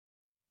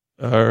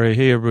All right,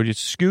 hey everybody, it's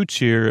Scoots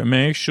here. I'm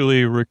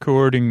actually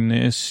recording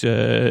this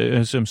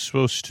as I'm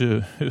supposed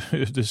to.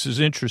 This is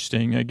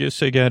interesting. I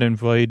guess I got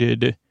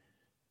invited.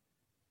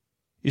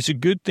 It's a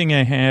good thing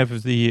I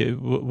have the,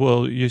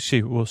 well, you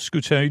see, well,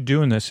 Scoots, how are you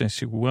doing this? I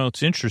say, well,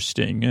 it's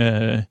interesting.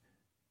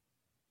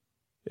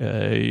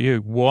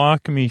 You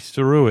walk me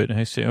through it. And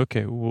I say,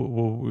 okay,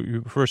 well,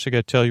 first I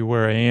got to tell you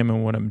where I am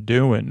and what I'm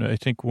doing. I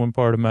think one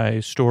part of my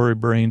story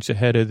brain's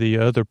ahead of the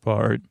other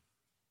part.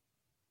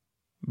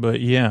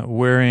 But yeah,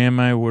 where am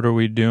I? What are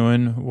we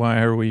doing?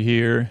 Why are we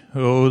here?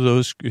 Oh,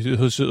 those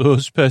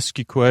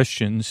pesky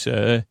questions.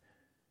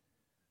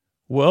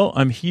 Well,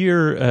 I'm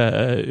here.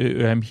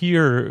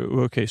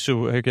 Okay,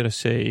 so I gotta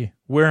say,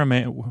 where am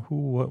I? Who,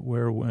 what,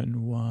 where,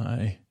 when,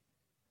 why?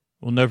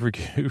 We'll never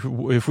get.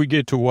 If we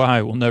get to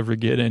why, we'll never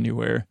get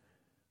anywhere.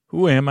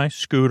 Who am I?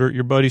 Scooter,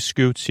 your buddy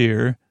Scoots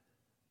here.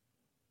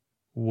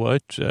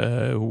 What?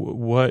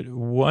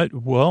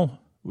 Well.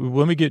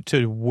 Let me get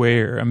to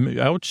where. I'm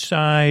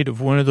outside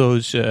of one of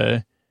those,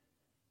 well,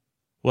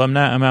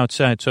 I'm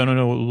outside, so I don't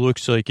know what it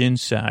looks like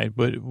inside,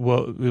 but,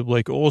 well,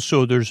 like,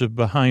 also there's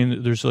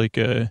like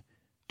a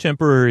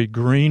temporary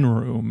green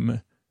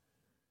room.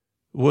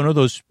 One of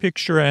those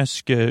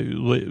picturesque, I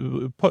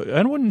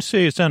wouldn't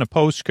say it's on a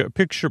postcard,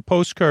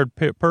 postcard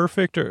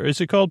perfect, or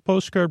is it called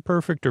postcard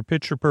perfect or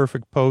picture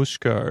perfect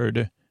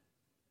postcard?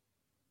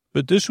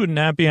 But this would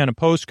not be on a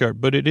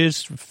postcard, but it is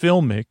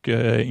filmic,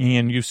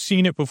 and you've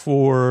seen it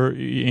before,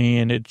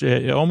 and it's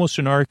almost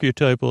an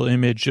archetypal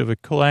image of a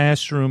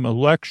classroom, a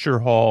lecture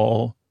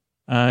hall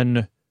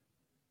on,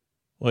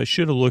 well, I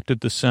should have looked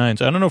at the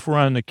signs. I don't know if we're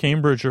on the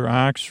Cambridge or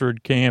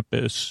Oxford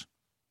campus.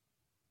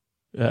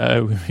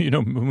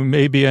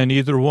 Maybe on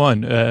either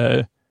one.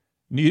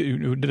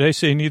 Did I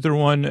say neither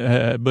one?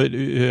 But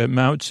I'm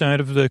outside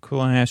of the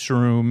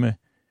classroom.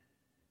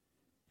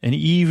 And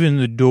even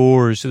the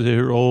doors,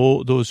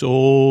 those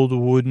old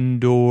wooden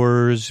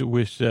doors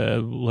with,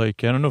 I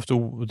don't know if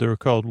they're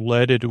called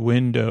leaded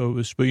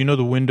windows, but you know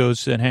the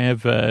windows that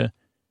have,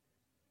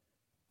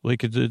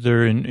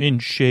 they're in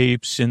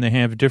shapes and they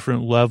have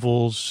different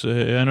levels.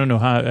 I don't know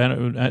how,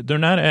 they're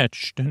not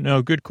etched.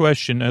 No, good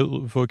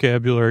question,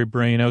 vocabulary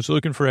brain. I was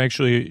looking for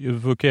actually a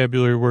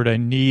vocabulary word I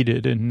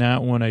needed and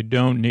not one I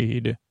don't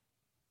need.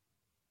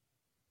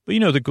 But, you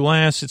know, the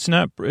glass, I'd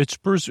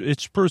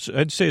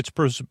say it's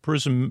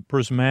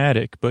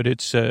prismatic, but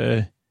it's,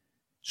 so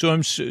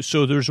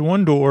there's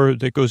one door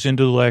that goes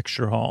into the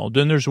lecture hall.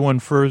 Then there's one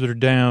further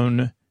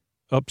down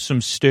up some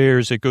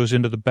stairs that goes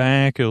into the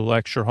back of the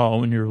lecture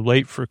hall when you're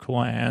late for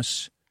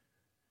class.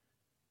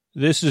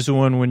 This is the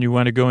one when you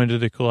want to go into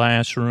the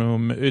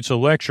classroom. It's a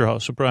lecture hall,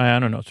 so probably, I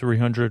don't know,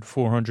 300,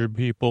 400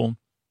 people.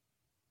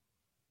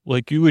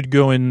 Like you would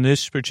go in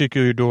this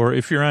particular door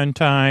if you're on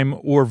time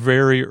or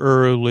very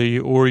early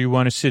or you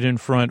want to sit in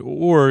front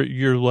or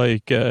you're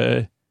like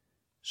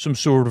some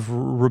sort of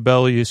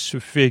rebellious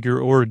figure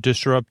or a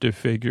disruptive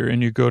figure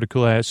and you go to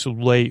class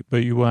late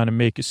but you want to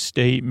make a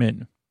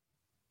statement.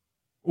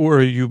 Or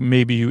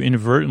maybe you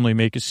inadvertently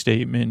make a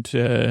statement,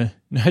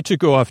 not to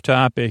go off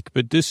topic,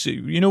 but this,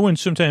 you know, when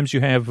sometimes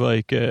you have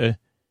like, there's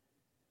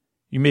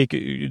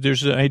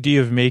the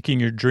idea of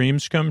making your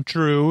dreams come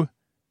true.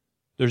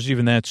 There's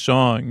even that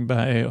song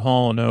by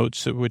Hall &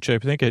 Oates, which I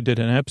think I did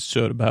an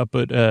episode about.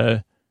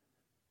 But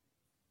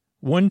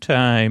one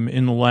time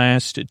in the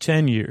last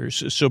 10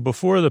 years, so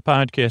before the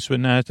podcast,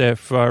 but not that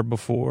far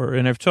before,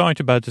 and I've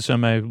talked about this on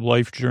my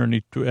life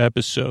journey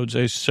episodes,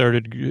 I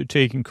started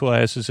taking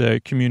classes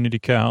at community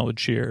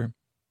college here.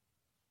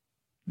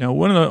 Now,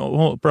 one of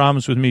the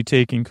problems with me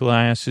taking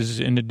classes,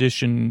 in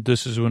addition,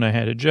 this is when I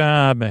had a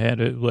job, I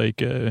had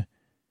a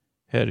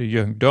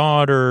young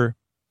daughter,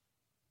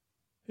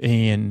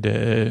 and,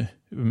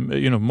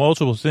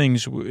 multiple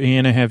things,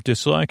 and I have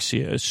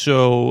dyslexia.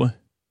 So,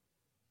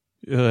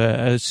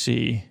 let's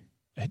see.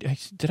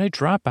 Did I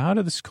drop out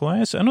of this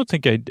class? I don't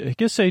think I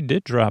guess I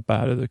did drop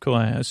out of the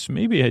class.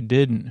 Maybe I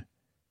didn't.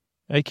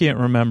 I can't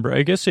remember.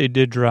 I guess I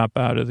did drop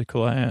out of the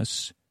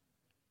class.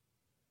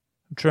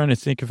 I'm trying to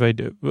think if I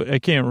did. I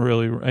can't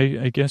really.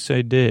 I guess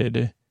I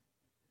did.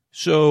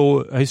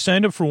 So I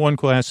signed up for one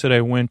class that I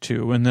went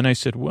to, and then I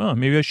said, well,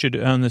 maybe I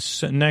should, on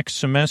this next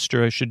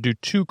semester, I should do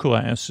two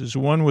classes.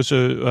 One was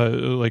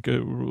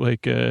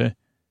a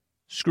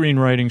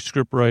screenwriting,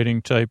 script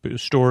writing type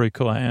story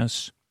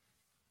class.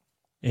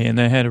 And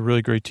I had a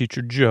really great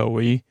teacher,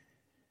 Joey.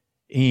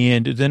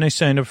 And then I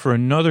signed up for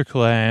another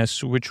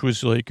class, which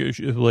was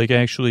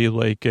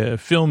actually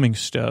filming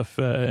stuff.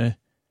 I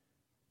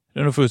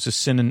don't know if it was a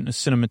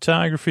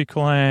cinematography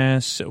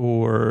class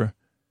or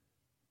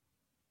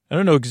I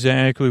don't know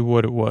exactly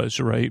what it was,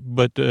 right?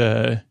 But,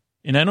 and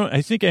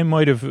I think I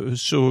might have,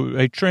 so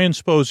I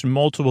transposed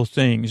multiple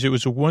things. It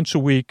was a once a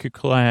week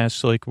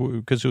class,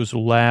 because it was a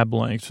lab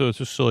length. So it's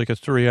just like a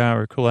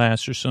 3-hour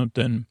class or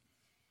something.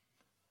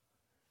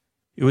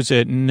 It was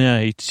at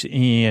night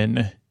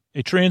and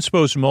I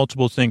transposed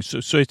multiple things.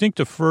 So I think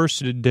the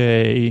first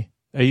day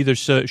I either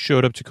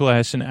showed up to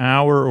class an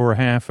hour or a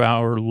half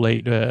hour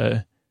late,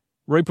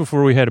 right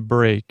before we had a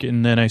break.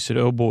 And then I said,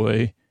 oh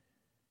boy.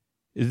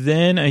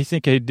 Then I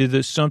think I did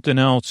this something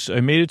else. I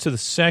made it to the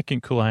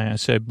second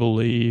class, I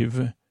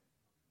believe.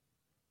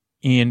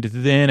 And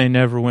then I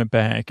never went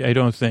back. I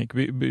don't think.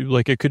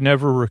 Like, I could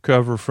never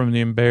recover from the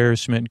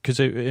embarrassment because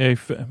I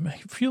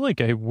feel like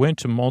I went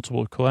to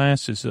multiple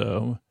classes,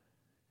 though.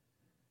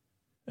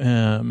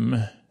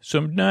 So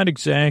I'm not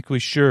exactly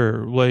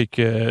sure, like,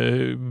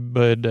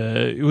 but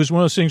it was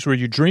one of those things where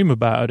you dream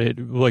about it,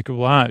 like, a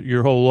lot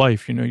your whole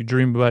life. You know, you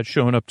dream about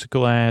showing up to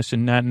class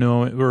and not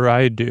knowing, or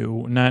I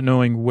do, not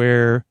knowing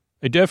where.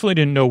 I definitely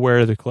didn't know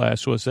where the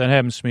class was. That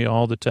happens to me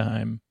all the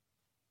time.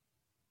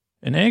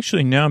 And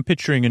actually, now I'm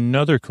picturing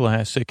another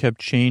class that kept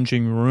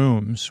changing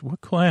rooms.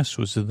 What class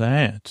was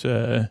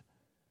that?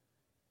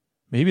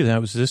 Maybe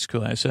that was this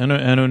class. I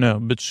don't know.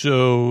 But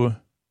so,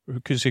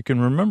 because I can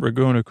remember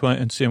going to class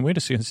and saying, wait a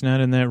second, it's not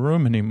in that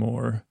room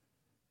anymore.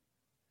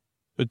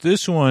 But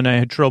this one, I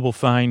had trouble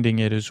finding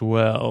it as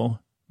well,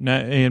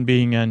 and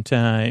being on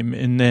time.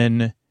 And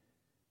then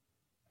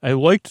I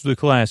liked the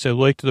class. I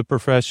liked the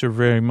professor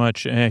very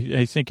much.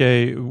 I think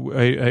I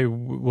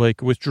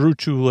like withdrew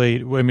too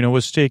late. I mean, I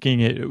was taking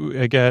it.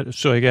 I got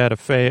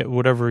a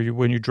whatever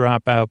when you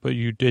drop out, but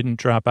you didn't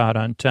drop out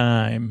on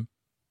time.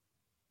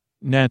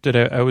 Not that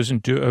I was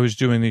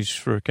doing these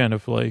for kind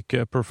of like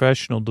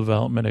professional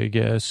development, I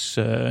guess.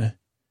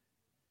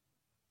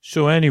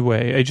 So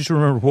anyway, I just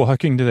remember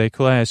walking to that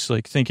class,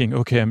 like thinking,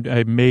 okay,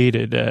 I made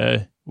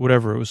it.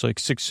 Whatever, it was like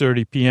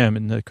 6:30 p.m.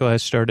 and the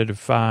class started at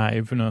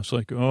 5, and I was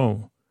like,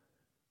 oh.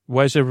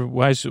 Why is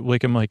it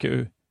like, I'm like,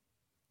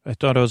 I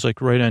thought I was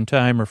like right on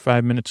time or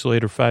 5 minutes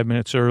late or 5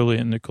 minutes early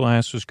and the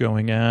class was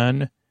going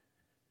on.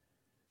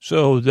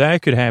 So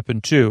that could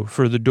happen too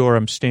for the door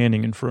I'm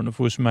standing in front of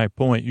was my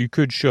point. You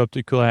could show up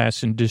to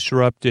class and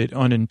disrupt it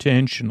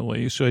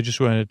unintentionally. So I just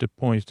wanted to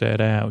point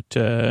that out.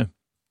 But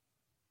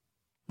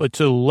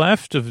to the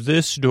left of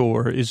this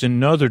door is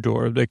another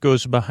door that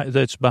goes behind,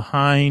 that's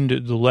behind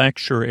the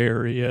lecture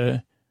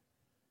area.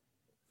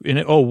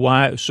 And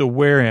why? So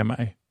where am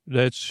I?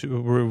 That's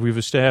where we've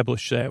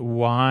established that.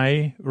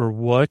 Why or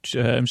what?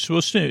 I'm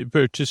supposed to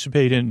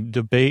participate in a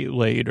debate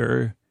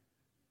later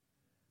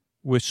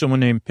with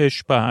someone named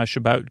Pish, Posh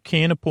about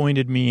can a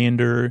pointed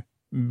meander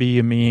be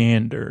a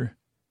meander?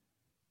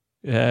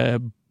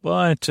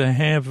 But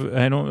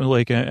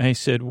I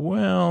said,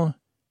 well,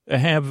 I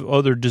have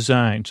other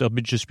designs. I'll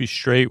just be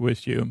straight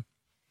with you.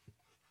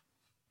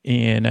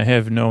 And I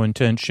have no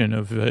intention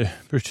of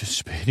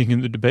participating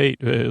in the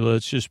debate.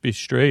 Let's just be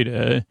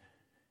straight.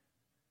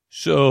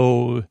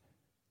 So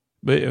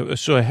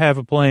I have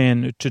a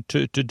plan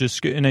to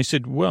discuss, and I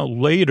said, well,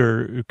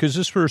 later, because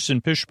this person,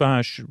 Pish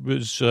Posh,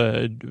 was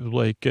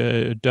like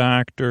a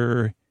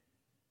doctor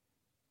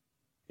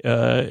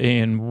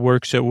and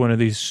works at one of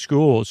these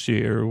schools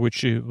here,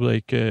 which you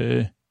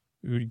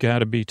got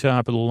to be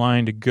top of the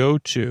line to go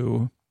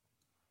to.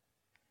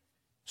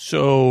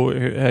 So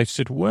I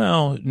said,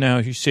 well, now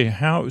you say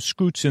how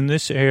Scoot's in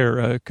this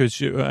era,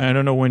 because I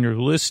don't know when you're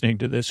listening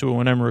to this, but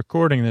when I'm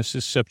recording this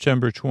is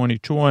September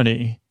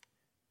 2020.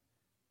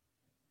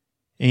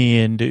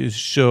 And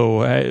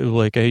so I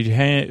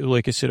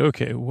said,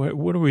 okay, what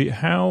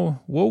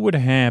would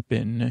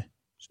happen?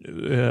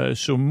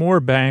 So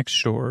more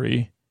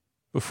backstory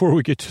before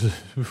we get to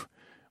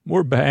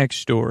more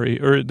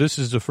backstory, or this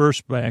is the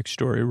first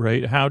backstory,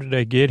 right? How did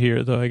I get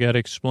here, though? I got to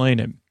explain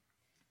it.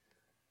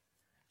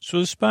 So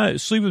the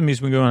Sleep With Me has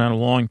been going on a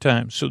long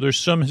time. So there's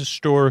some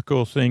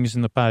historical things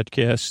in the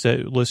podcast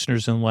that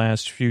listeners in the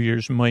last few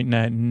years might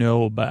not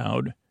know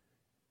about.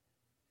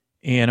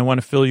 And I want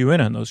to fill you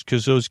in on those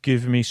because those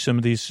give me some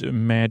of these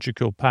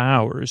magical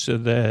powers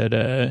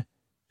that,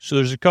 so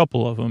there's a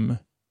couple of them.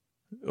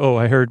 Oh,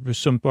 I heard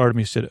some part of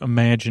me said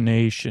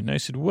imagination. I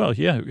said, well,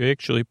 yeah,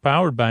 actually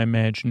powered by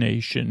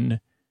imagination.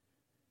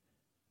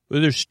 Well,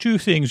 there's two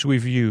things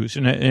we've used,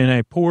 and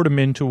I poured them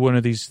into one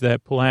of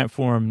that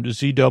platform,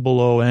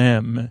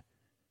 ZOOM.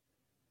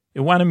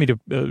 It wanted me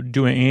to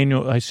do an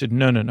annual. I said,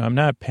 no, I'm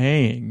not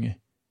paying.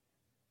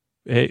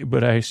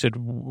 But I said,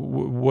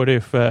 what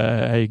if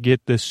I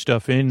get this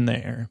stuff in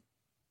there?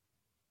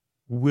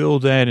 Will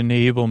that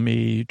enable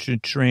me to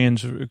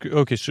transfer?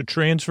 Okay, so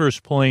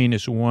transverse plane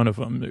is one of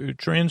them.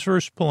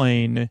 Transverse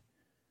plane.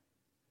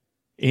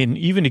 And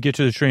even to get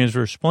to the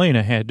transverse plane,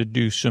 I had to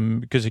do some,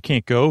 because I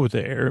can't go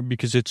there,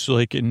 because it's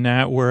like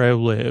not where I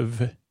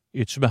live.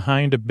 It's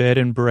behind a bed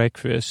and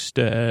breakfast.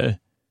 You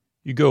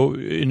go,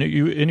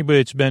 anybody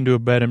that's been to a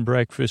bed and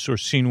breakfast or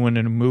seen one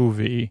in a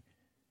movie,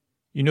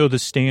 you know the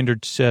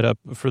standard setup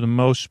for the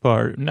most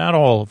part. Not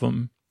all of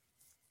them.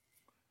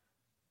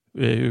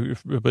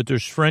 But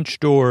there's French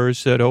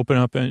doors that open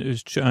up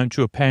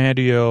onto a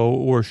patio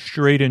or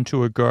straight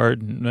into a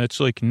garden. That's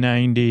like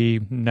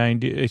 90,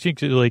 I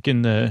think like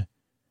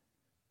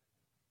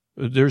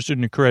there's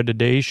an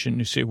accreditation.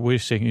 You say,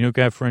 wait a second,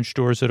 got French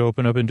doors that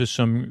open up into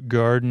some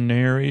garden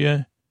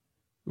area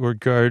or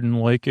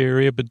garden-like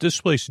area, but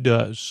this place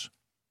does.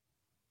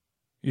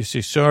 You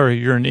say, sorry,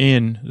 you're an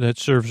inn that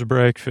serves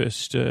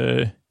breakfast.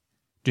 Do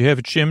you have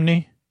a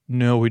chimney?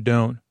 No, we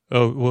don't.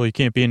 Oh, well, you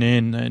can't be an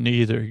inn then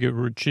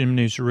either.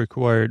 Chimneys are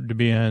required to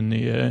be on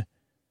the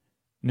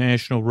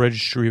National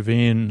Registry of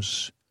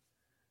Inns.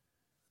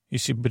 You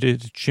see, but the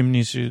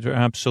chimneys, they're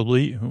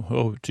obsolete.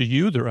 Oh, to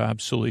you, they're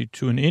obsolete.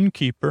 To an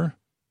innkeeper,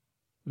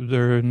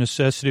 they're a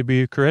necessity to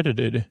be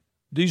accredited.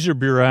 These are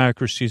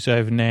bureaucracies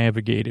I've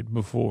navigated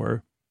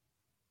before.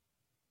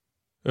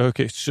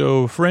 Okay,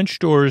 so French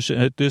doors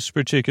at this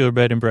particular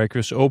bed and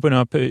breakfast open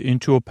up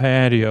into a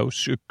patio,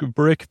 a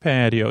brick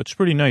patio. It's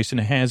pretty nice, and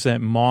it has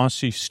that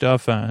mossy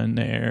stuff on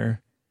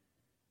there.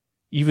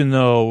 Even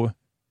though,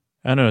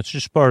 I don't know, it's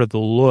just part of the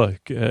look.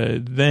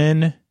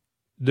 Then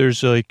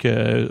there's like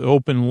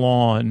open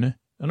lawn.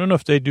 I don't know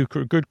if they do,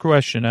 good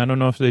question. I don't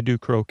know if they do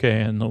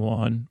croquet on the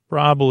lawn.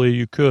 Probably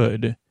you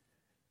could.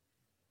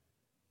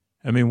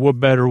 I mean, what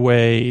better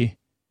way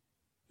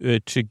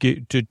to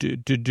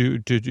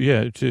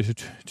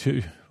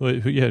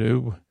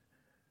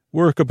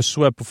work up a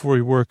sweat before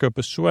you work up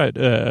a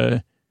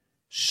sweat.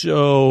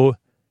 So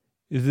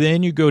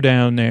then you go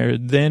down there.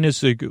 Then is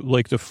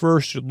the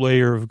first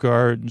layer of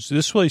gardens.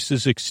 This place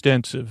is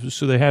extensive.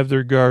 So they have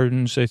their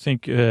gardens. I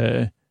think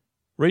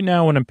right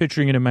now when I'm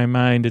picturing it in my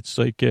mind, it's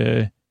like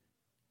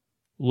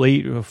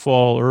late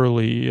fall,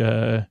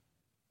 early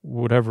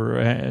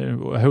whatever.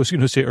 I was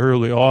going to say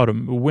early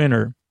autumn,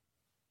 winter.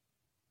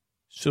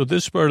 So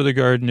this part of the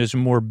garden is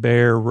more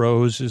bare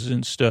roses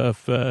and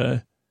stuff.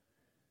 And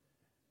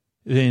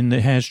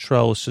it has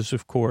trellises,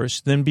 of course.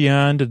 Then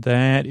beyond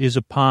that is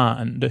a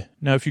pond.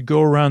 Now, if you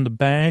go around the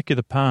back of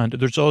the pond,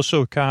 there's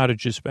also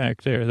cottages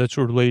back there. That's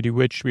where Lady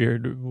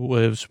Witchbeard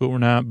lives, but we're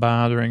not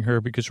bothering her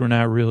because we're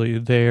not really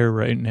there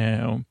right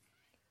now.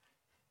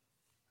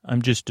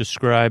 I'm just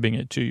describing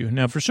it to you.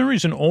 Now, for some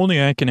reason, only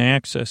I can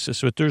access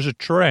this, but there's a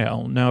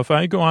trail. Now, if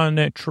I go on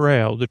that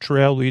trail, the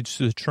trail leads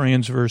to the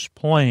transverse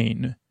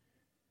plane.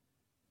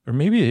 Or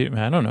maybe,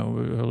 I don't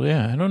know.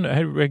 Yeah, I don't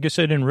know. I guess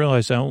I didn't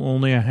realize how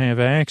only I have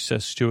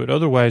access to it.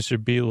 Otherwise,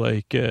 it'd be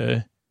like,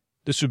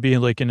 this would be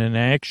like in an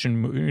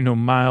action,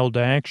 mild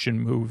action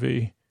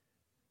movie.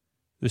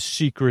 The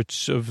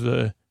secrets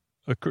of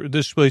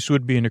this place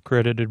would be an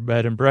accredited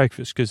bed and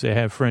breakfast because they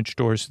have French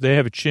doors. They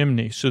have a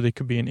chimney, so they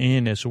could be an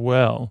inn as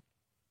well.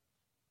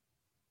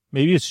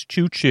 Maybe it's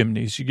two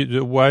chimneys.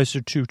 Why is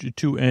there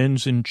two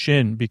ends in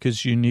chin?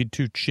 Because you need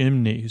two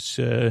chimneys.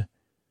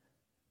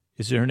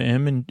 Is there an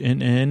M and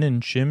an N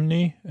in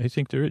chimney? I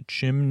think they're at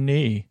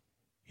chimney.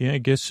 Yeah, I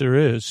guess there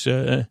is.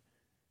 Okay,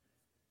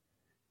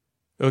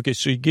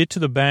 so you get to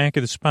the back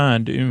of this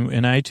pond,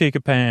 and I take a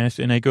path,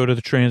 and I go to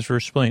the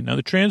transverse plane. Now,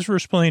 the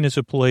transverse plane is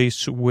a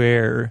place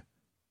where,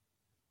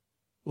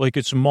 like,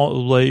 it's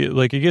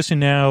like I guess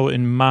now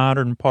in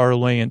modern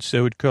parlance,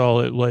 they would call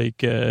it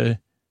like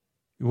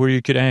where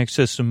you could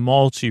access the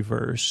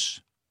multiverse.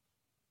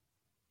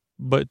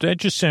 But that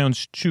just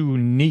sounds too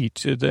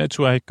neat. That's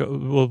why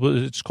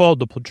it's called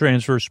the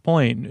transverse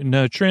plane.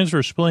 Now,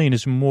 transverse plane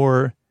is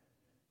more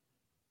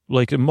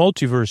like a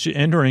multiverse,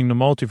 entering the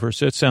multiverse.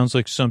 That sounds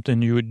like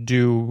something you would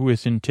do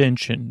with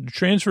intention. The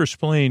transverse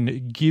plane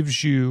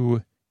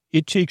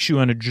it takes you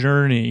on a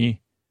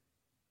journey.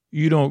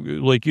 You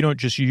don't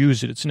just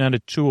use it. It's not a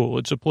tool.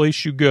 It's a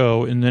place you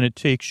go, and then it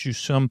takes you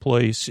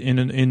someplace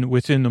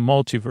within the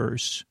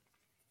multiverse.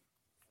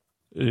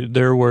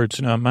 Their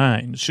words, not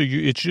mine. So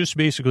it's just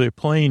basically a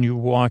plane you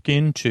walk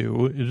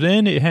into.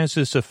 Then it has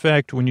this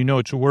effect when you know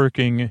it's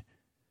working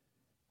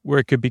where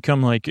it could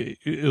become like, at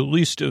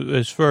least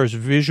as far as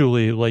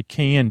visually, like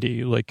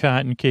candy, like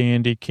cotton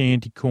candy,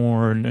 candy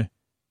corn,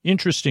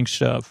 interesting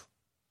stuff.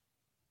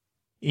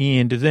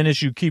 And then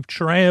as you keep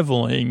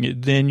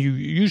traveling, then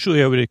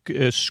I would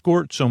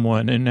escort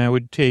someone and I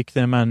would take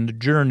them on the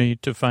journey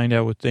to find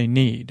out what they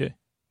need.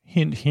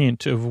 Hint,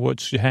 hint of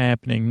what's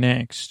happening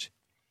next.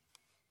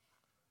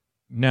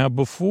 Now,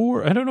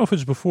 I don't know if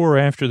it's before or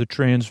after the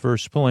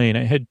transverse plane,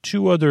 I had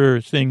two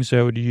other things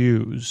I would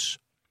use.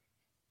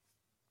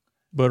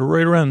 But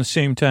right around the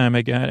same time,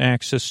 I got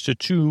access to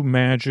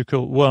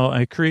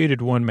I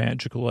created one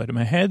magical item.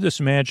 I had this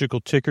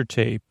magical ticker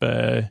tape,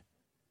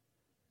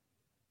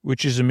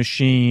 which is a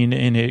machine,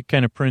 and it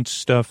kind of prints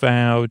stuff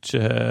out.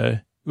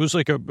 It was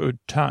like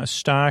a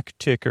stock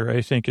ticker,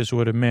 I think, is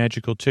what a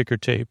magical ticker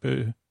tape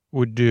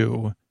would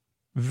do.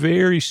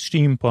 Very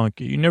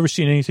steampunky. You've never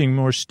seen anything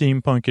more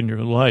steampunk in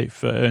your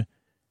life.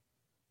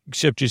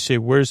 Except you say,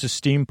 where's the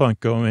steampunk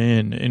going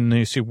in? And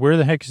they say, where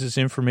the heck is this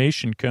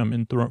information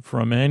coming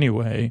from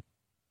anyway?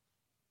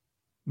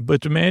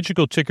 But the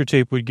magical ticker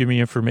tape would give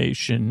me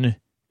information.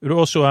 It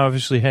also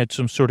obviously had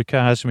some sort of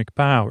cosmic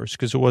powers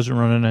because it wasn't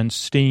running on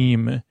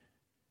steam.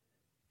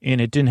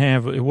 And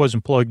it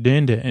wasn't plugged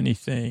into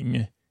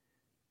anything.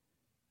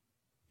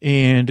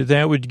 And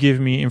that would give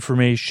me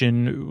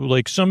information,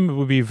 like some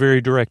would be very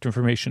direct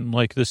information,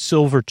 like the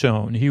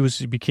Silvertone. He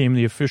became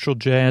the official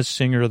jazz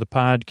singer of the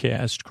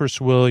podcast,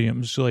 Chris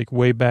Williams, like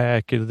way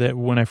back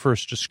when I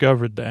first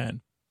discovered that.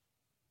 It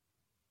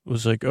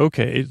was like,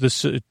 okay, the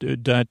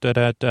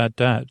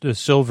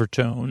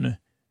Silvertone,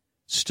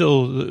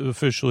 still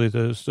officially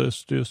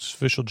the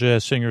official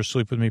jazz singer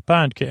Sleep With Me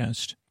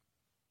podcast.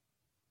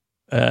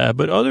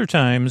 But other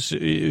times,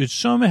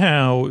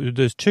 somehow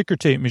the ticker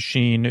tape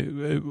machine,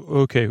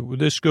 okay,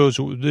 this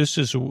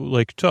is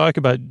like, talk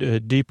about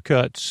deep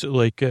cuts.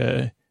 Like,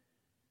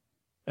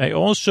 I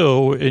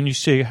also, and you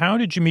say, how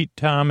did you meet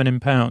Tom and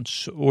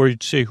Pounce? Or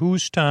you'd say,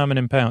 who's Tom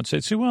and Pounce?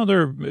 I'd say, well,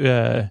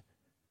 this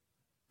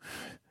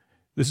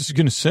is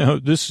going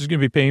to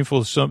be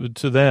painful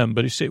to them.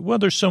 But you say, well,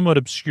 they're somewhat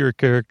obscure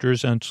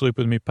characters on Sleep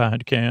With Me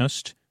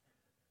podcast.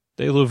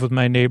 They live with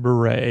my neighbor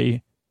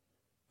Ray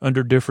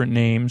under different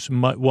names,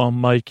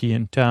 Mikey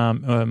and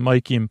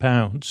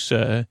Pounce,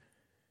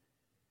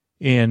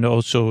 and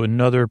also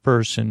another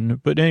person.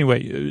 But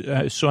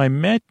anyway, so I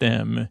met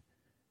them.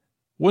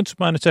 Once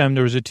upon a time,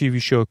 there was a TV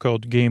show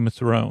called Game of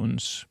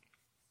Thrones.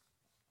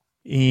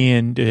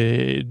 And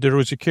there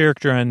was a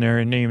character on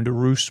there named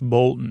Roose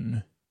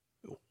Bolton.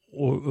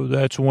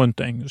 That's one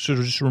thing. So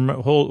just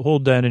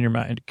hold that in your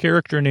mind.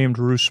 Character named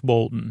Roose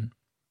Bolton.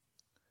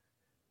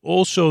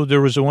 Also,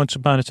 there was a once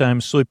upon a time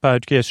sleep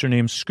podcaster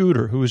named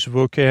Scooter, whose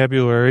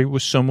vocabulary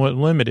was somewhat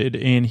limited,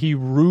 and he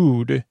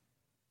rude,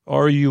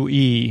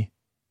 R-U-E,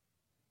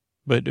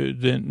 but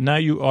then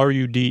not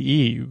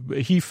R-U-D-E.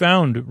 He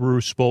found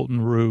Roose Bolton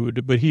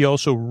rude, but he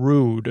also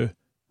rude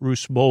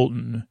Roose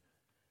Bolton.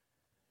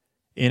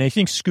 And I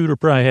think Scooter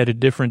probably had a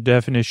different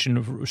definition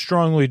of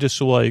strongly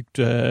disliked,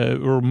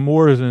 or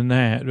more than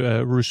that,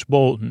 Roose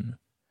Bolton.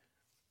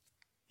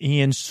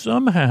 And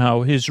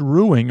somehow his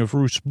ruining of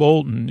Roose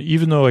Bolton,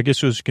 even though I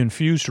guess it was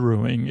confused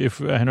ruining,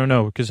 I don't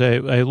know, because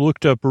I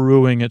looked up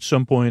ruining at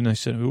some point and I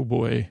said, oh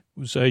boy,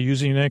 was I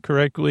using that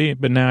correctly?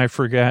 But now I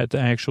forgot the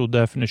actual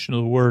definition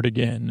of the word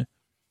again.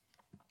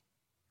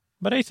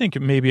 But I think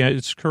maybe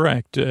it's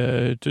correct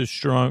to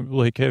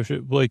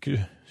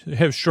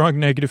have strong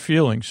negative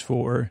feelings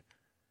for.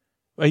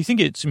 I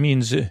think it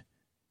means it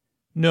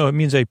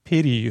means I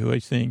pity you, I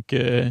think.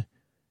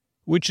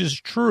 Which is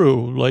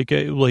true,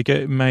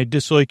 my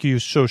dislike you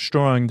is so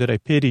strong that I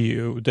pity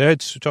you.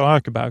 That's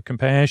talk about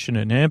compassion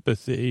and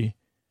empathy.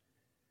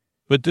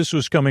 But this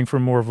was coming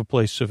from more of a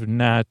place of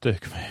not the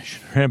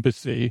compassion or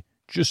empathy,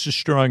 just a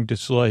strong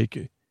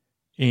dislike.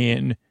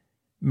 And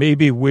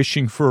maybe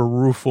wishing for a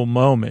rueful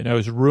moment. I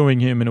was ruining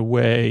him in a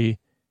way,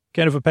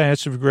 kind of a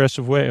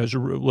passive-aggressive way. I was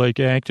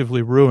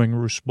actively ruining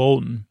Roose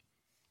Bolton.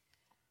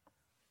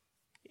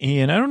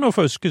 And I don't know if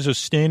it was because I was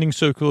standing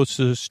so close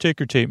to the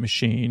ticker tape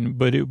machine,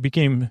 but it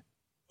became,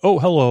 oh,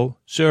 hello.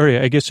 Sorry,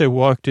 I guess I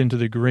walked into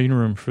the green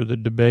room for the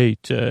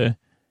debate, and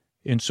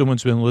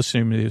someone's been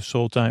listening to me this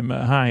whole time.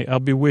 Hi, I'll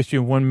be with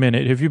you in 1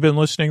 minute. Have you been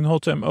listening the whole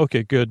time?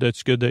 Okay, good.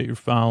 That's good that you're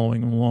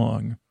following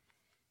along.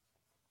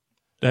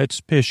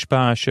 That's Pish,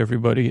 Posh,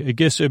 everybody. I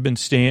guess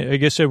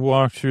I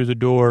walked through the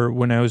door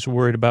when I was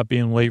worried about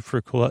being late for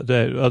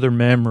that other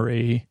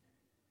memory.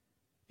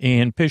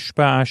 And Pish,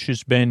 Posh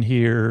has been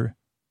here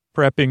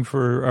prepping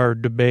for our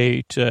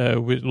debate,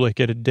 with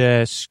at a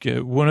desk,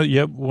 one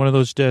of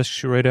those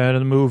desks right out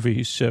of the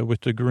movies,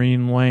 with the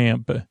green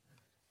lamp.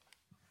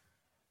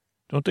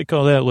 Don't they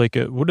call that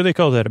what do they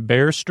call that? A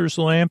barrister's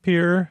lamp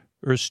here,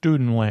 or a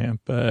student lamp?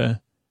 But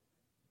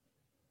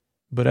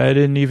I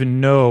didn't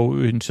even know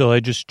until I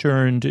just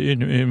turned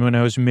in when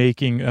I was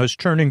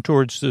turning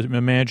towards the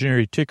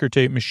imaginary ticker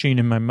tape machine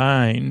in my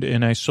mind,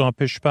 and I saw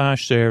Pish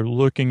Posh there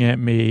looking at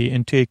me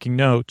and taking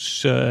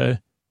notes.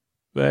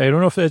 I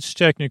don't know if that's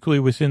technically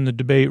within the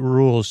debate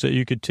rules that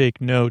you could take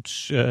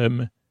notes,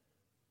 but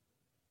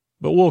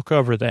we'll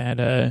cover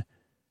that.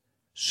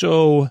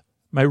 So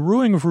my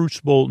ruining of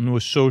Roose Bolton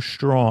was so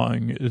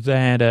strong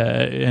that,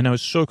 and I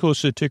was so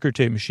close to the ticker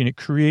tape machine, it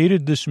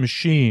created this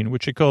machine,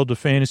 which I called the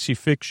fantasy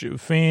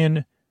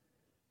fiction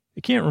I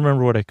can't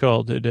remember what I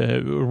called it,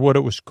 or what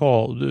it was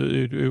called.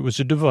 It was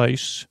a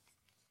device.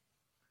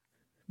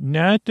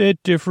 Not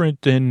that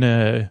different than,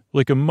 a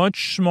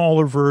much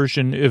smaller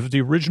version of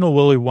the original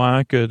Willy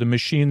Wonka, the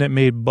machine that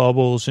made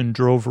bubbles and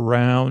drove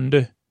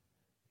around,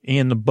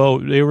 and the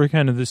boat. They were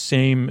kind of the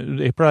same.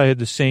 They probably had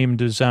the same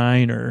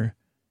designer.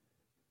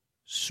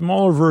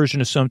 Smaller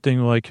version of something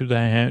like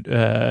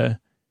that.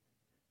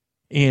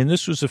 And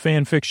this was a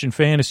fan fiction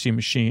fantasy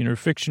machine, or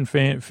fan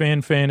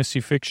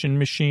fantasy fiction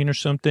machine or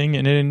something.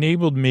 And it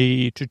enabled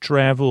me to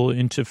travel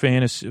into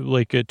fantasy,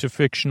 to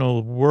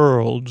fictional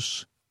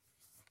worlds,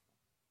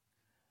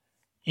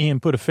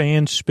 and put a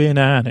fan spin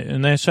on it.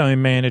 And that's how I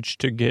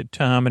managed to get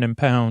Tom and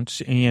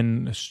Pounce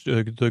and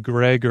the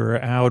Gregor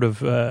out of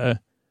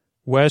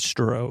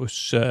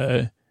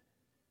Westeros.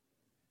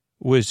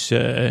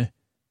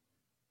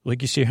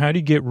 You see, how do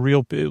you get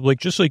real,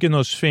 just like in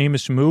those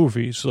famous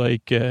movies,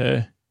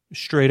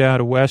 Straight Out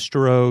of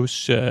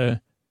Westeros,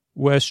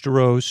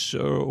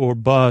 or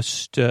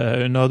Bust,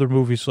 and other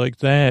movies like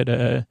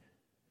that.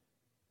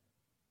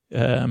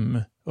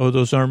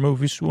 Those aren't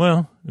movies?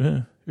 Well,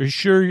 are you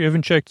sure you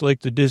haven't checked,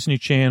 the Disney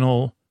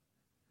Channel?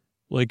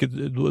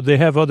 They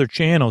have other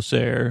channels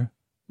there,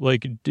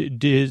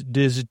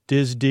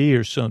 Disney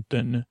or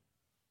something.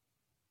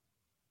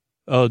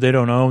 Oh, they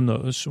don't own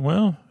those.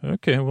 Well,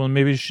 okay. Well,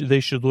 maybe they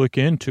should look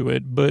into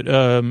it. But,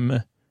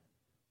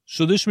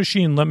 so this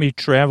machine let me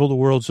travel the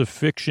worlds of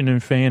fiction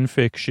and fan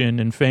fiction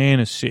and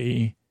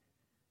fantasy.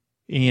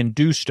 and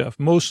do stuff,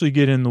 mostly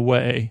get in the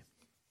way,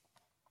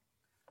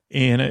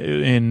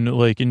 and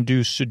like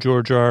induce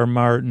George R. R.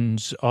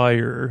 Martin's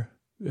ire.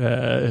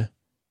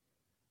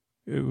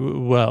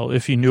 Well,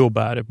 if he knew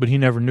about it, but he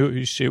never knew.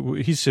 He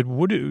said,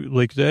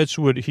 like, that's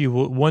what he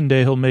will, one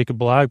day he'll make a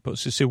blog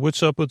post. He said,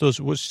 what's up with those?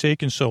 What's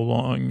taking so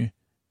long? He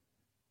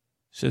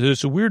said,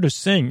 it's the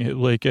weirdest thing.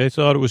 Like, I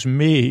thought it was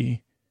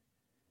me.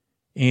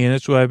 And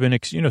that's why I've been,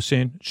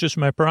 saying it's just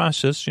my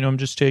process. I'm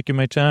just taking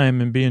my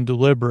time and being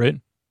deliberate.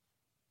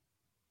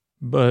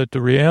 But the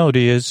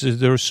reality is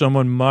there was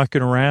someone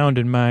mucking around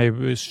in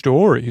my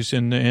stories,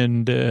 and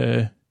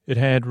it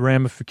had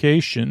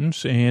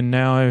ramifications, and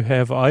now I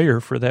have ire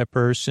for that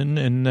person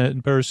and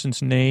that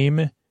person's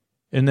name.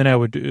 And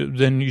then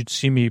then you'd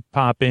see me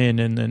pop in,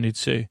 and then he'd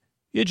say,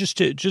 yeah,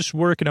 just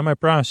working on my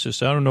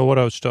process. I don't know what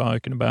I was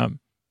talking about.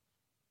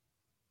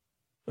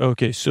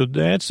 Okay, so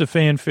that's the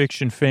fan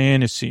fiction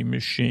fantasy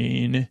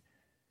machine,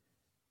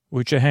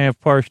 which I have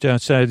parked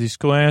outside these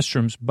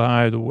classrooms,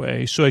 by the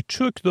way. So I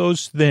took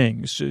those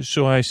things.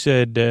 So I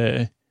said,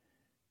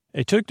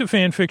 I took the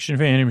fan fiction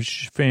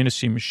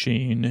fantasy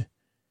machine,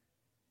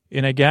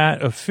 and I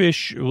got a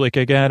fish, like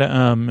I got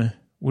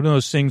one of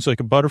those things like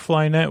a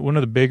butterfly net, one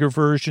of the bigger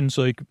versions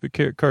like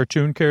the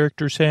cartoon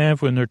characters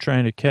have when they're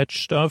trying to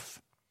catch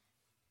stuff.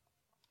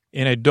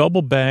 And I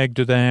double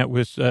bagged that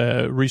with,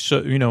 I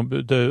don't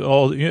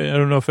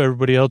know if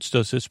everybody else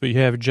does this, but you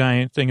have a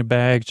giant thing of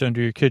bags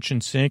under your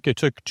kitchen sink. I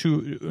took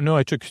 3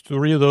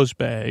 of those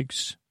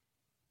bags,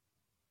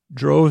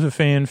 drove the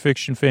fan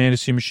fiction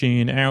fantasy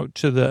machine out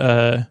to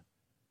the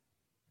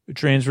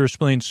transverse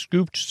plane,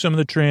 scooped some of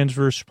the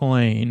transverse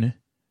plane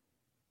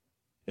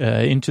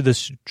into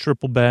this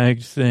triple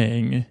bagged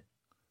thing,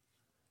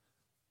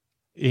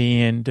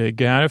 and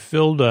got it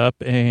filled up,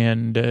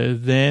 and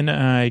then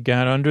I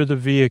got under the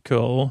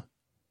vehicle.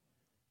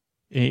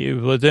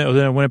 Then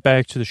I went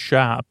back to the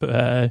shop,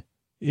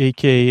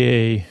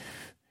 a.k.a.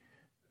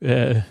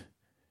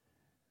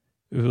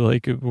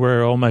 Like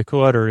where all my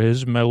clutter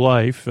is, my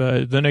life.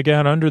 Then I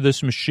got under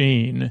this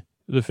machine,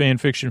 the fan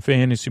fiction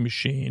fantasy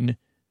machine.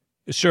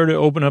 It started to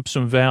open up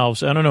some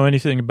valves. I don't know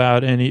anything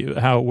about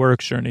how it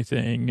works or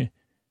anything.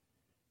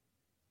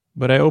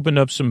 But I opened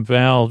up some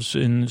valves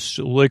and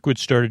liquid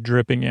started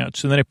dripping out.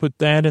 So then I put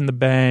that in the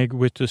bag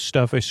with the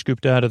stuff I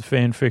scooped out of the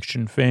fan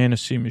fiction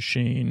fantasy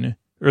machine,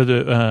 or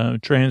the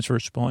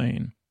transverse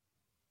plane.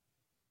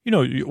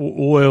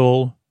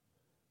 Oil,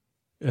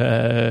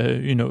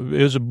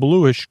 it was a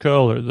bluish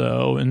color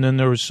though. And then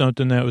there was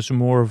something that was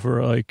more of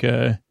like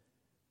a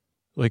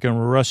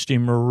rusty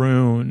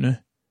maroon,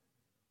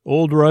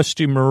 old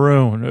rusty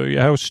maroon.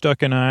 I was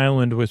stuck in an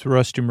island with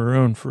rusty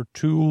maroon for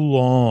too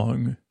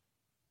long.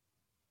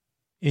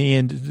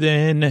 And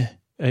then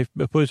I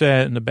put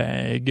that in the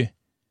bag.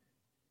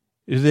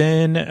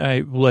 Then I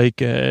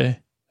did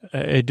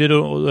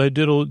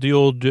the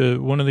old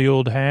one of the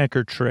old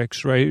hacker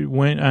tricks, right?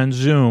 Went on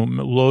Zoom,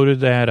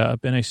 loaded that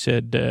up, and I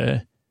said,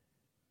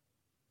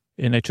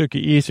 and I took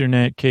an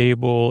Ethernet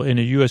cable and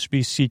a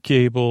USB-C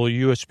cable,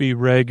 USB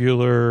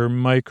regular,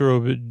 micro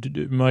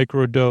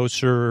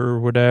doser or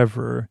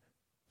whatever,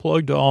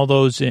 plugged all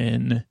those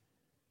in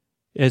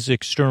as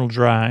external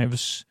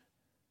drives.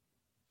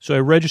 So I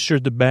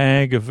registered the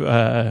bag of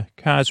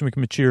cosmic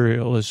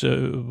material as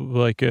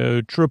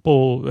a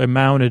triple. I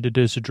mounted it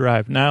as a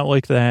drive. Not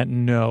like that,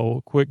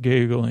 no. Quick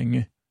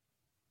giggling.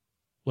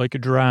 Like a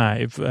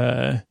drive.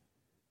 And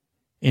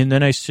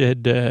then I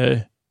said,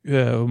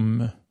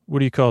 what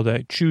do you call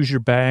that? Choose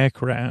your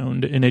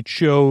background. And it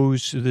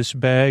chose this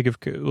bag of,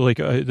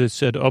 that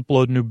said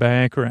upload new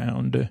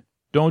background.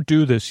 Don't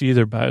do this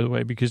either, by the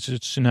way, because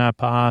it's not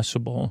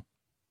possible.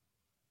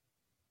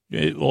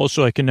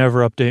 Also, I can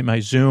never update my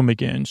Zoom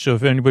again. So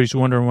if anybody's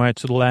wondering why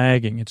it's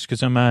lagging, it's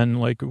because I'm on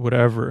a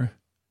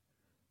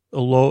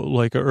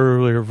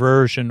earlier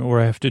version,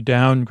 or I have to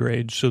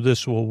downgrade. So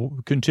this will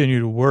continue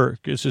to work.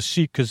 It's a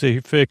seat because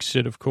they fixed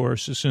it, of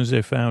course, as soon as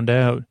they found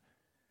out.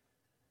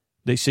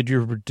 They said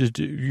you're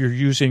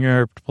using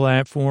our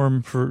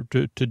platform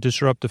to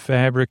disrupt the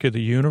fabric of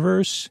the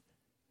universe.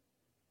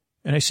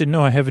 And I said,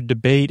 no, I have a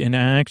debate in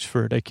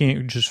Oxford. I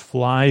can't just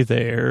fly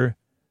there.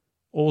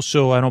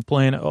 Also, I don't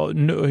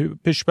plan,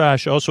 Pish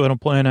Posh, also I don't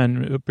plan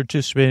on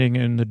participating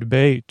in the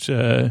debate.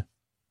 So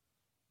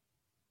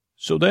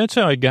that's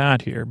how I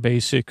got here,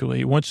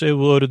 basically. Once they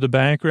loaded the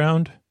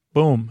background,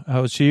 boom,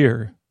 I was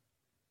here.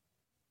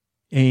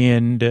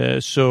 And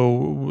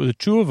so the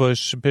two of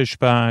us, Pish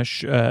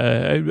Posh,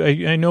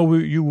 I know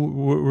you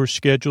were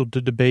scheduled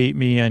to debate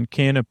me on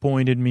can a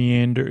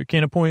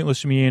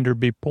pointless meander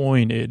be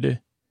pointed?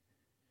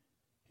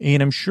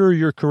 And I'm sure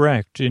you're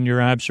correct in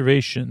your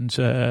observations,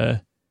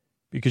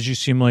 because you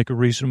seem like a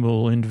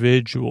reasonable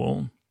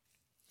individual.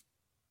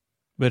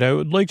 But I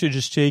would like to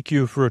just take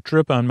you for a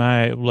trip on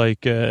my,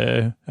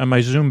 on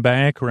my Zoom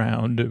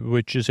background,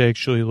 which is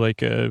actually well,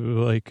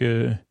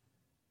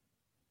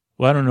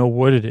 I don't know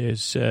what it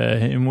is.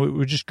 And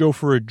we just go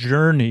for a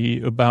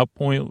journey about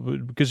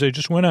because I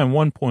just went on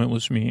one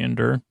pointless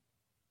meander.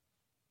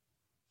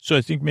 So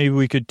I think maybe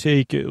we could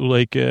take it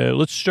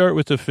let's start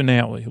with the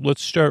finale.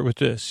 Let's start with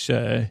this.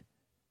 How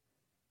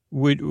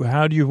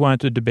do you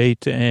want the debate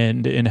to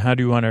end, and how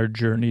do you want our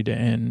journey to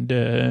end?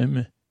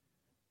 In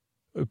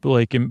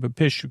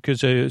Pish,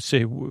 because I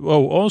say,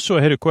 also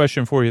I had a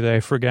question for you that I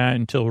forgot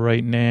until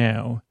right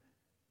now.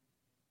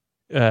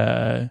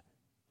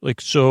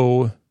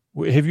 So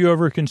have you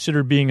ever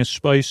considered being a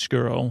Spice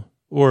Girl?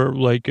 Or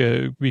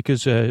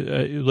because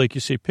like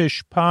you say,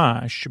 Pish,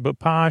 Posh, but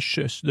Posh,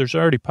 there's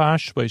already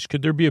Posh Spice.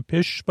 Could there be a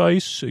Pish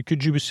Spice?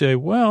 Could you say,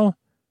 well,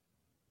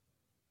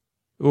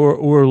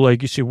 or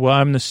like you say, well,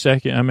 I'm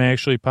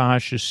actually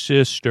Posh's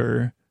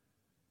sister.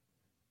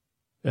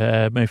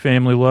 My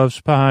family loves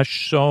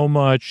Posh so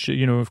much,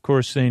 of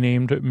course they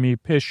named me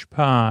Pish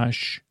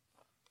Posh.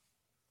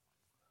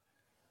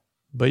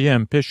 But yeah,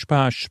 I'm Pish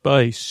Posh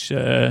Spice,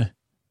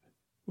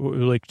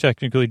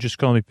 technically just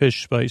call me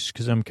Pish Spice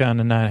because I'm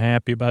kind of not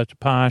happy about the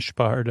Posh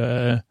part.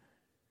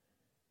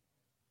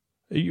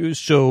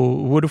 So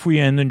what if we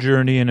end the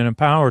journey in an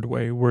empowered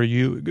way where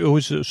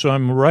so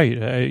I'm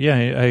right.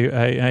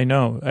 I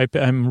know. I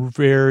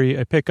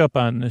pick up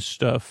on this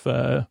stuff.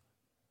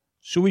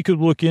 So we could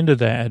look into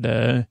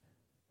that.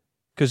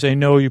 Cause I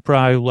know you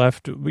probably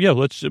left. Yeah,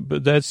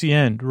 but that's the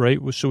end, right?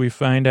 So we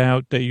find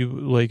out that you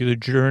the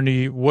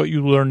journey, what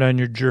you learned on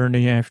your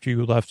journey after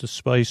you left the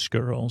Spice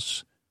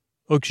Girls.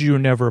 Oh, because you were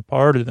never a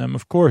part of them,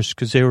 of course,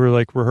 because they were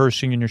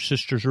rehearsing in your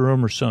sister's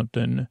room or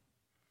something.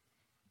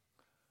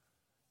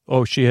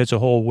 Oh, she has a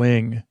whole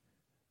wing.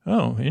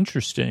 Oh,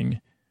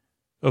 interesting.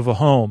 Of a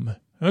home.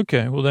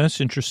 Okay, well,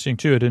 that's interesting,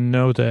 too. I didn't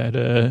know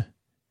that.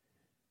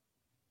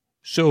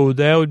 So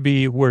that would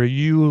be where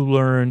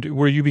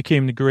you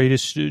became the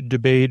greatest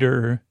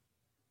debater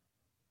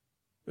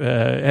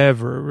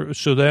ever.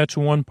 So that's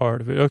one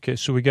part of it. Okay,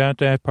 so we got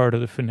that part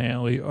of the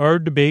finale. Our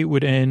debate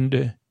would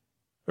end...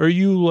 Are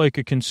you a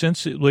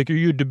consensus, are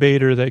you a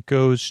debater that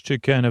goes to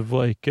kind of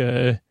okay,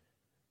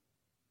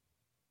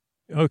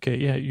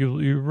 yeah,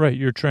 you're right.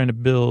 You're trying to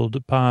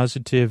build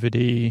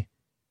positivity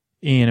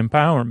and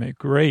empowerment.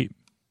 Great.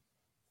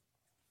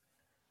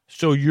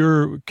 So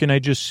can I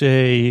just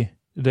say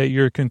that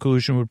your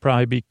conclusion would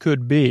probably be,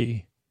 could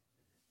be,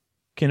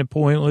 can a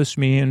pointless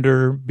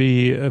meander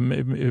be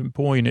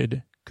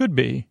pointed? Could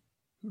be,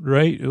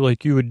 right?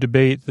 You would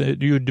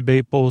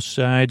debate both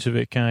sides of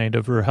it kind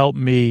of, or help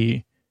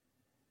me.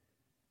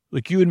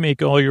 You would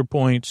make all your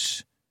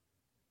points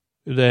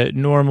that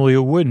normally it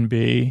wouldn't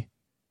be,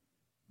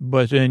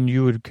 but then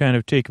you would kind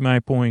of take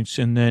my points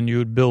and then you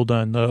would build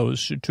on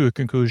those to a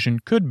conclusion,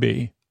 could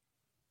be.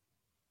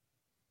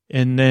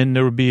 And then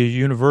there would be a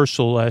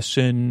universal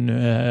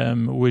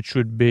lesson, which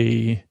would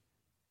be,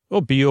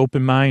 be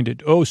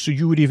open-minded. Oh, so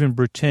you would even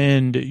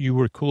pretend you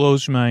were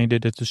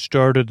closed-minded at the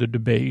start of the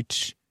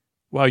debate.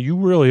 Wow, you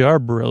really are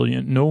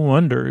brilliant. No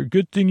wonder.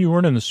 Good thing you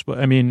weren't in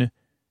the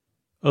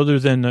other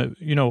than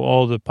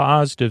all the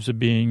positives of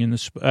being in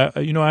the,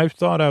 I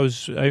thought I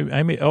was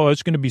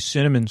going to be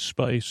Cinnamon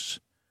Spice.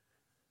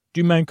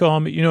 Do you mind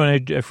calling me?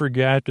 And I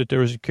forgot that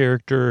there was a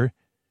character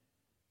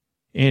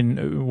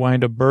in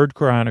Wind Up Bird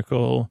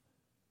Chronicles.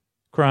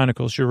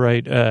 You're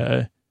right.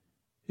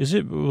 Is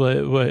it?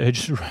 I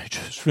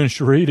just finished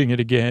reading it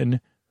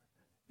again,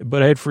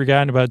 but I had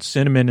forgotten about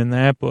Cinnamon in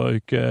that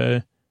book.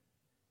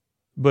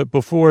 But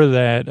before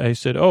that, I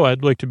said,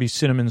 I'd like to be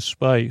Cinnamon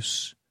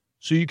Spice.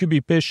 So you could be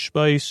Pish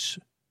Spice.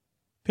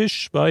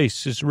 Pish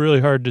Spice is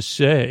really hard to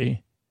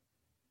say.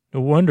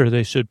 No wonder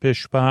they said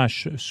Pish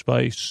Posh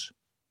Spice.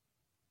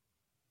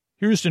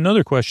 Here's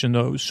another question,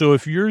 though. So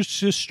if your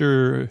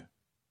sister...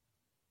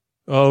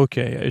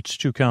 Okay, it's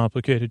too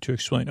complicated to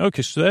explain.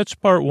 Okay, so that's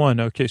part one.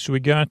 Okay, so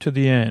we got to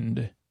the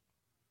end.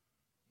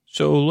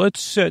 So let's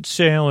set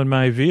sail in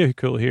my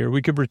vehicle here.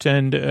 We could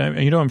pretend...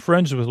 I'm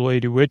friends with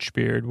Lady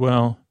Witchbeard.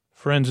 Well,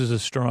 friends is a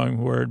strong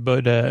word,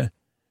 but...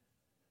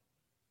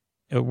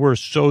 we're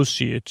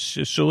associates.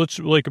 So let's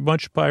a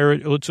bunch of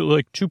pirates. Let's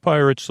two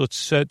pirates. Let's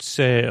set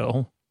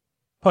sail.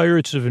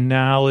 Pirates of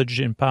knowledge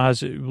and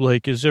positive.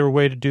 Is there a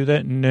way to do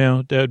that?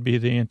 No, that would be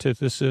the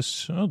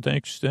antithesis. Oh,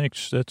 thanks.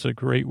 That's a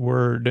great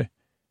word.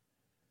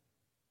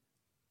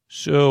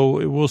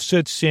 So we'll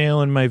set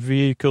sail in my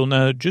vehicle.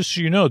 Now, just so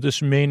you know,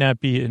 this may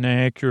not be an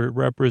accurate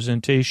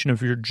representation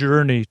of your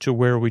journey to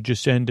where we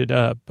just ended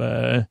up.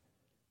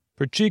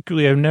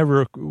 Particularly,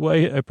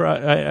 I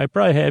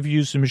probably have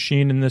used the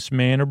machine in this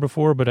manner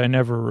before, but I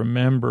never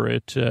remember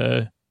it.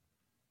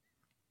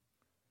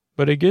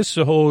 But I guess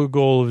the whole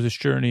goal of this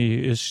journey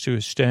is to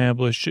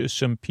establish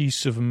some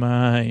peace of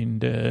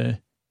mind. And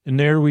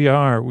there we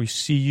are. We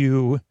see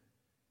you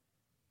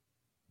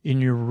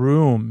in your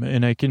room,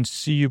 and I can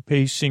see you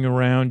pacing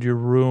around your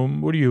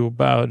room. What are you,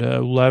 about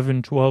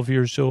 11, 12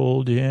 years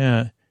old?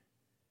 Yeah.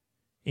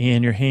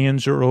 And your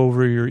hands are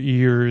over your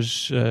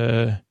ears,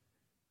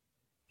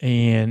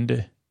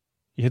 and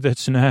yeah,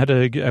 that's not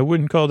I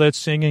wouldn't call that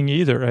singing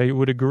either. I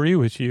would agree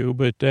with you,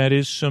 but that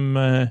is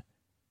some,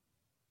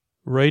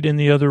 right in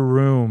the other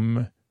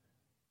room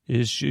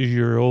is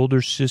your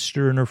older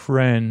sister and her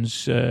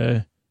friends.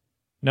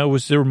 Now,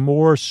 was there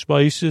more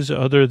spices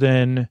other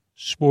than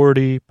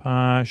sporty,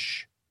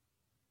 posh,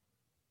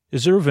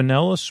 Is there a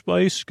vanilla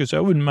spice? Because I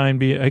wouldn't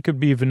mind I could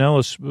be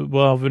vanilla.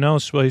 Well, vanilla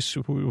spice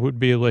would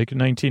be like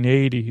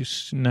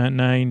 1980s, not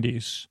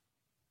 90s.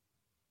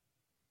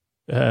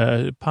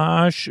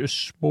 Posh,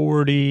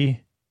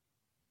 sporty.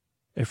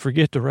 I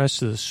forget the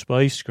rest of the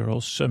Spice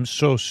Girls. I'm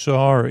so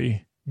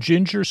sorry.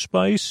 Ginger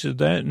Spice?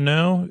 That,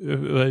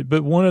 no?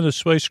 But one of the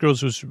Spice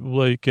Girls was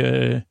like,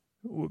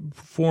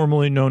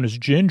 formerly known as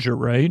Ginger,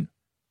 right?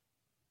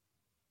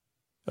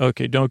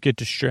 Okay, don't get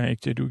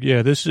distracted.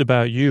 Yeah, this is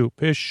about you.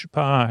 Pish,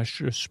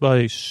 Posh,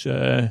 Spice.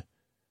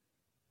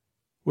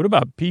 What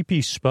about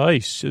PP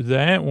Spice?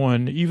 That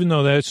one, even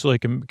though that's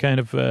like a kind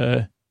of,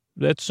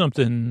 that's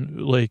something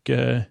like,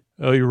 oh,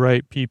 you're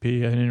right,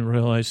 PP. I didn't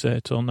realize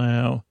that till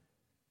now.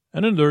 I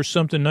don't know, there's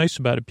something nice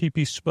about it.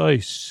 PP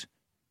Spice.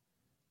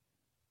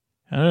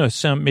 I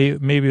don't know,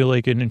 maybe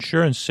like an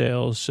insurance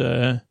sales,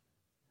 or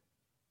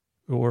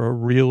a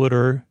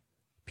realtor.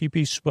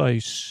 PP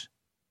Spice.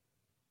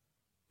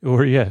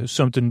 Or, yeah,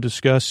 something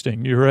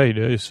disgusting. You're right.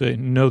 I say,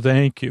 no,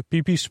 thank you.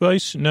 PP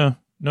Spice? No,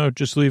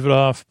 just leave it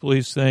off,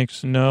 please.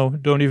 Thanks. No,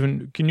 don't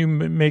even. Can you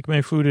make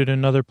my food at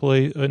another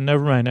place?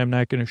 Never mind. I'm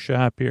not going to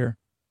shop here.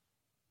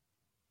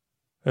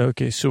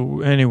 Okay,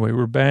 so anyway,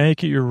 we're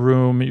back at your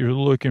room. You're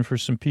looking for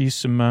some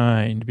peace of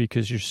mind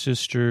because your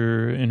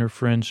sister and her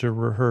friends are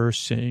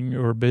rehearsing,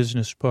 or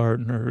business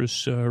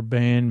partners, or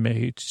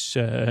bandmates,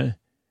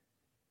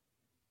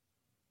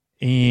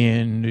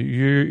 and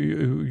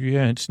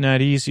it's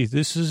not easy.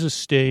 This is a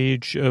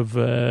stage of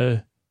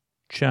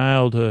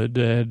childhood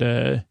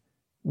that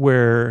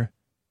where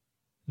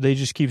they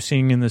just keep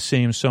singing the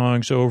same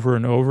songs over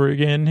and over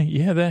again.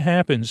 Yeah, that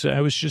happens.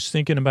 I was just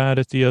thinking about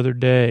it the other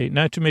day.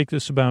 Not to make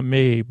this about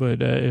me,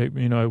 but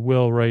I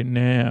will right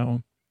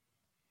now.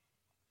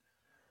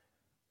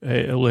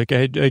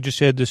 I just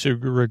had this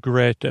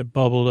regret that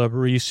bubbled up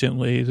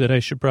recently that I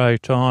should probably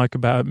talk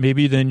about.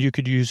 Maybe then you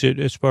could use it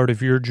as part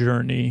of your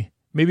journey.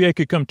 Maybe I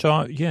could come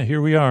talk. Yeah,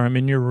 here we are. I'm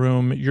in your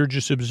room. You're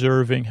just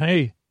observing.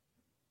 Hey,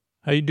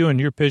 how you doing?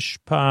 You're Pish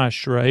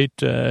Posh, right?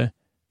 Do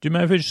you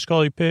mind if I just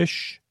call you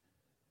Pish?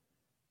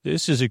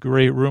 This is a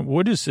great room.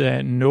 What is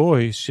that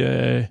noise?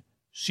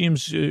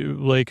 Seems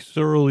like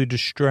thoroughly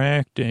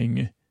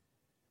distracting.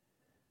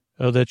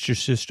 Oh, that's your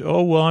sister.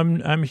 Oh, well,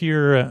 I'm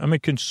here. I'm a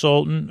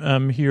consultant.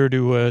 I'm here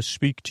to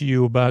speak to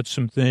you about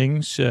some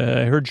things.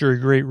 I heard you're a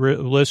great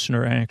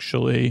listener,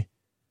 actually.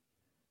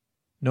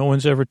 No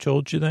one's ever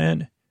told you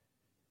that?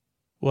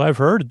 Well, I've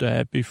heard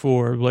that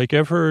before. Like,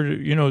 I've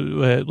heard,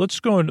 let's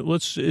go and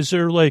is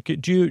there like,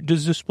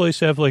 does this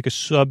place have like a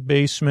sub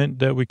basement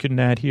that we could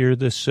not hear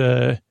this,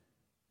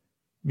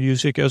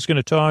 music? I was going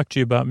to talk to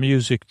you about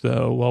music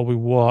though, while we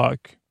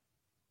walk.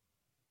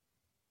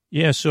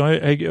 Yeah. So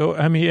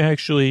I mean,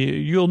 actually,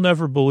 you'll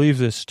never believe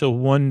this till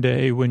one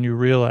day when you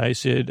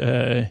realize it,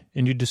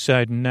 and you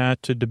decide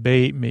not to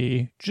debate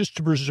me just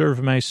to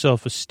preserve my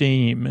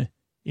self-esteem.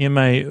 Am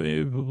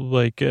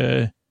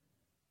I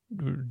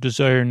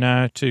desire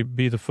not to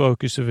be the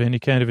focus of any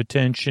kind of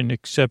attention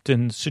except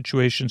in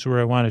situations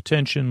where I want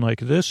attention like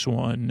this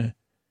one.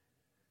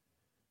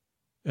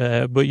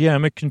 But yeah,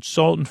 I'm a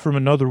consultant from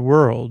another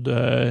world,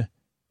 and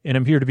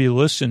I'm here to be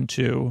listened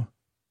to.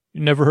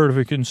 You never heard of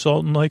a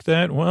consultant like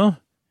that? Well,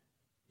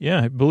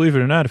 yeah, believe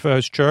it or not, if I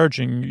was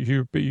charging,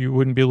 you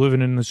wouldn't be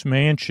living in this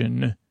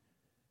mansion.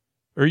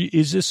 Or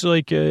is this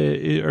like,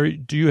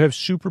 do you have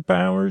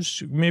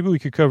superpowers? Maybe we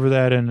could cover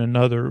that in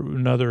another,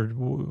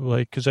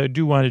 because I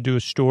do want to do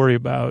a story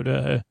about,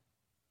 do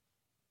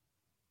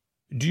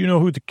you know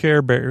who the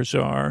Care Bears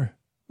are?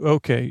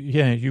 Okay,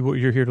 yeah,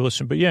 you're here to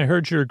listen. But yeah, I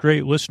heard you're a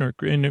great listener,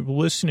 and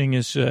listening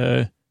is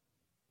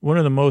one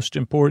of the most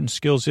important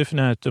skills, if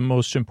not the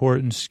most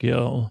important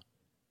skill,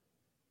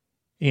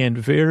 and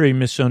very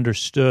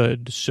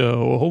misunderstood.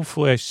 So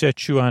hopefully I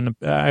set you on,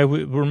 I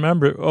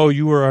remember,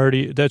 you were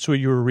already, that's what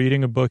you were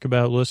reading, a book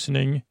about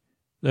listening.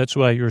 That's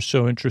why you were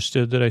so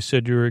interested that I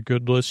said you were a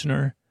good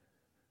listener.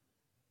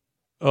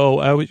 Oh,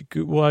 I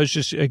was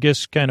just, I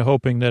guess, kind of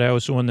hoping that I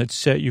was the one that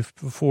set you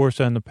forth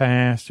on the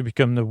path to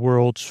become the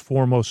world's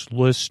foremost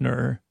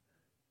listener.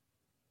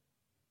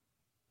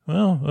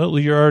 Well,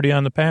 you're already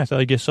on the path.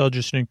 I guess I'll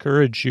just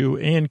encourage you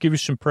and give you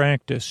some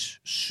practice.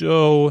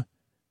 So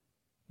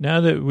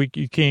now that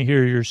you can't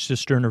hear your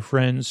sister and her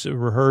friends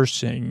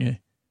rehearsing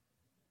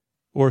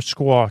or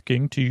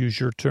squawking, to use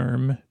your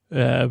term,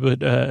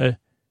 but I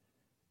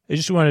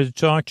just wanted to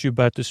talk to you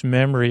about this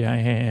memory I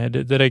had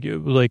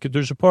that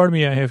there's a part of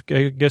me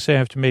I guess I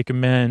have to make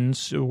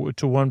amends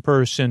to one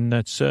person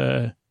that's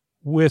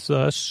with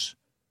us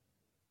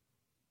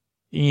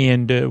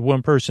and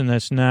one person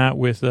that's not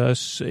with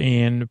us.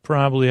 And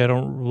probably I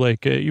don't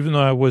even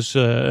though I was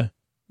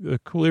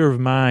clear of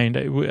mind,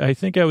 I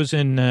think I was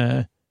in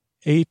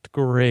 8th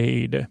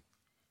grade.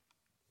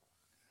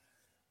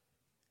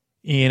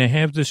 And I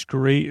have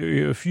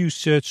a few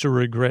sets of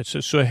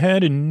regrets. So I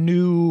had a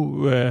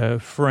new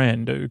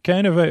friend,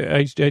 kind of,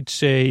 I'd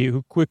say,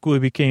 who quickly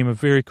became a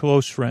very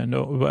close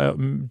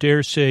friend,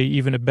 dare say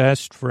even a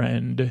best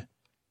friend.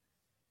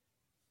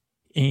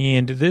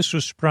 And this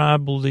was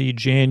probably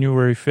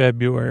January,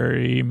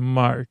 February,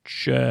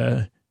 March.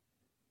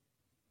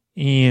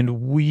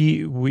 And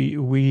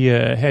we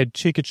had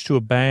tickets to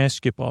a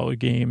basketball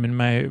game, and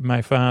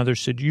my father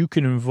said, you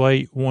can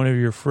invite one of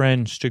your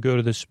friends to go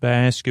to this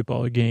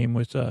basketball game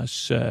with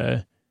us.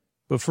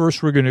 But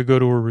first we're going to go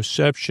to a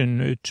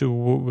reception to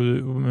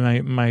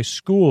my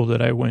school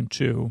that I went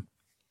to,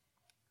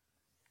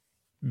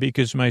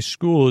 because my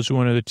school is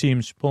one of the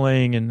teams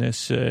playing in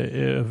this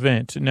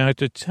event. Now, at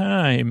the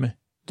time,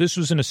 this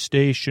was in a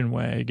station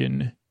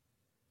wagon,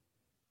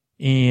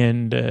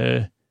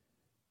 and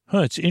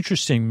it's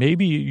interesting.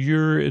 Maybe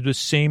you're the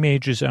same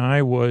age as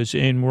I was,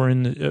 and we're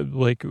in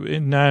the,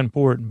 not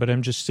important, but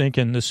I'm just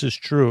thinking this is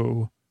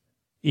true.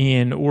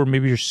 Or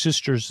maybe your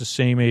sister's the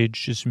same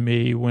age as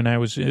me when I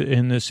was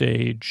in this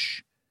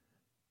age.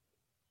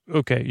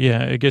 Okay,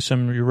 yeah, I guess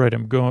you're right.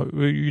 I'm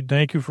going,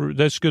 thank you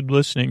that's good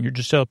listening. You're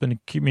just helping to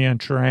keep me on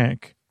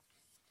track.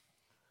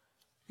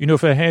 You know,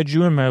 if I had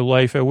you in my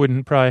life, I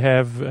wouldn't probably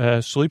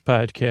have sleep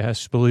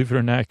podcasts, believe it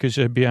or not, because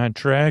I'd be on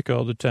track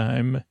all the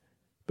time.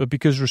 But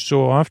because we're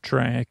so off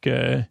track,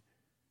 I'm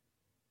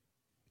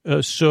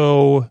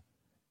so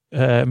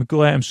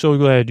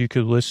glad you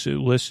could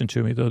listen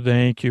to me, though.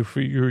 Thank you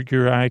for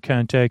your eye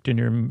contact and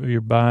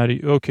your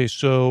body. Okay,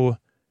 so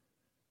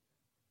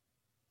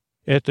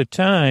at the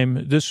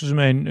time, this was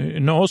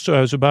and also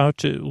I was about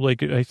to,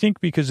 I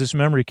think because this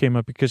memory came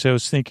up because I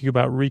was thinking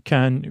about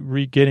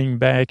getting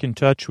back in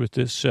touch with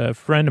this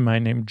friend of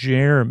mine named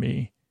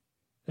Jeremy.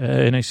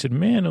 And I said,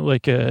 man,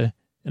 and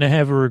I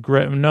have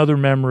another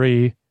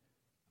memory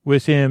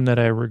with him that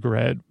I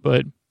regret,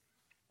 but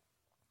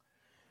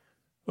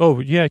oh,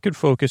 yeah, I could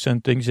focus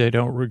on things I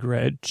don't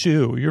regret,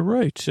 too. You're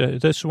right.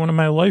 That's one of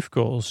my life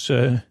goals.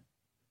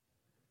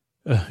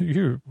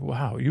 You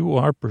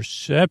are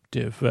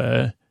perceptive.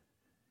 I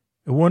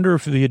wonder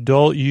if the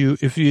adult you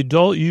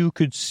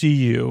could see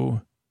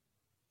you,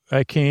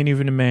 I can't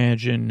even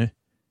imagine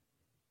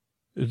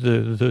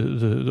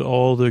the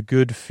all the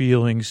good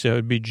feelings that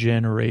would be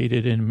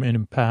generated and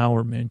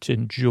empowerment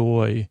and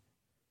joy.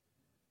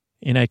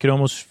 And I could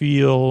almost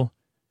feel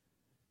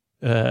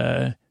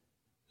the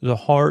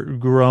heart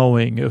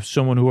growing of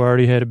someone who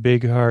already had a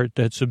big heart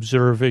that's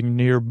observing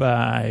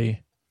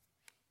nearby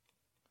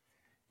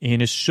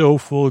and is so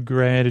full of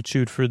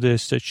gratitude for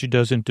this that she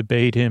doesn't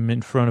debate him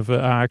in front of an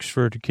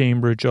Oxford,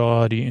 Cambridge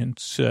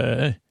audience.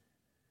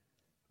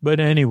 But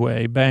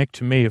anyway, back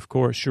to me, of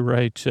course, you're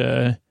right.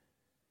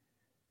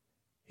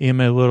 In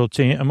my little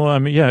team,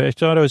 I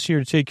thought I was here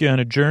to take you on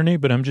a journey,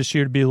 but I'm just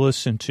here to be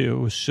listened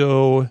to.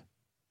 So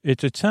at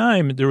the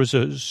time, there was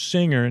a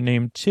singer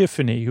named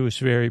Tiffany who was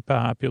very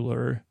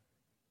popular.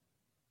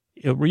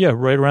 Yeah,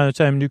 right around the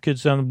time New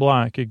Kids on the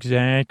Block,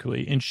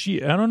 exactly. And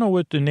I don't know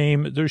what the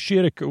name, she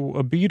had a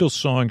Beatles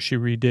song she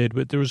redid,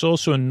 but there was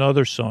also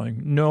another song.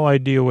 No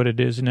idea what it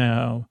is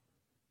now.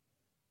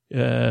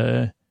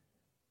 I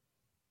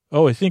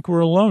think we're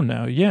alone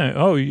now. Yeah.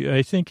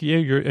 I think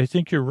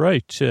you're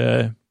right.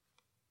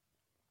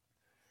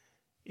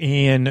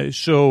 And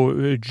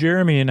so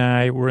Jeremy and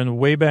I were in the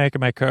way back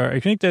of my car. I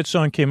think that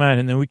song came on,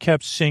 and then we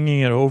kept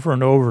singing it over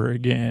and over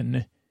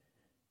again.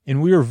 And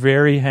we were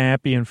very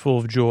happy and full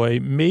of joy.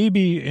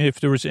 Maybe if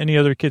there was any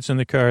other kids in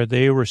the car,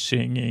 they were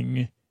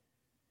singing.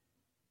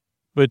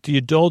 But the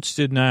adults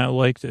did not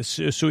like this.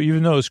 So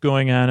even though it was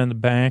going on in the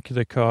back of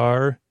the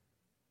car,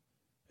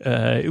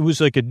 it was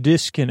like a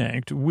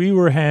disconnect. We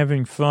were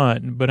having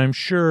fun, but I'm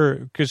sure,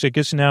 because I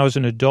guess now as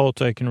an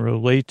adult I can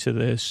relate to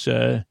this,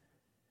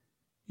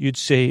 you'd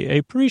say, I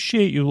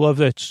appreciate you love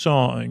that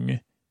song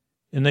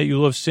and that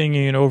you love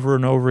singing it over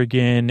and over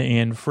again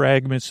and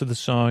fragments of the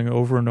song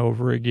over and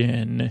over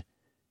again.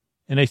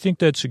 And I think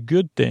that's a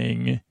good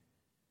thing.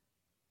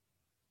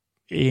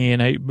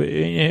 And I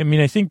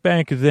think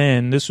back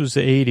then, this was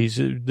the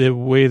 80s, the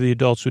way the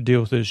adults would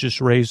deal with it is just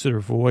raise their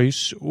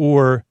voice.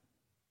 Or,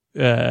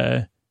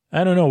 I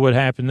don't know what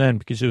happened then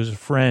because it was a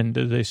friend.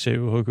 They say,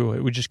 well,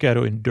 we just got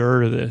to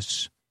endure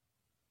this.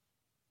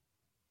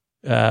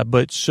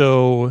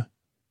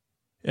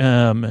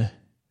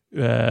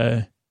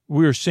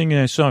 We were singing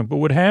that song, but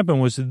what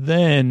happened was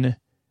then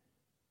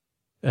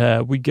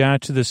we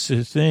got to this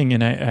thing,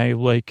 and I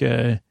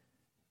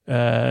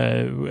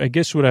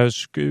guess what I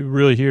was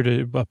really here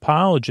to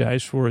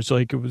apologize for is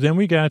then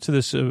we got to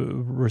this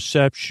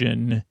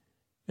reception,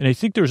 and I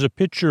think there was a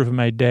picture of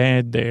my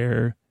dad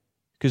there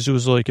because it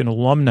was like an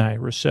alumni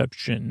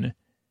reception,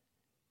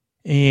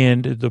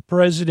 and the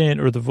president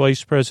or the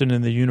vice president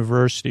of the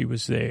university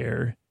was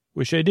there,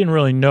 which I didn't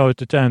really know at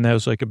the time that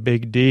was like a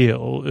big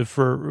deal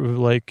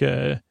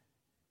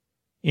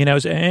and I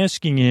was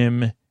asking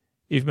him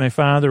if my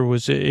father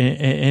was an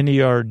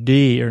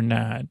NERD or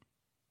not.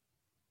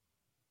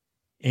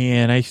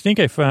 And I think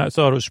I thought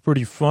it was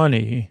pretty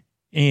funny.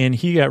 And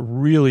he got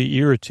really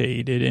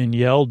irritated and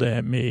yelled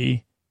at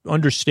me,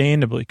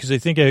 understandably, because I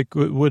think I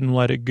wouldn't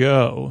let it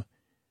go.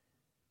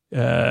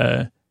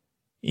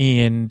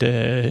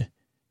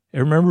 I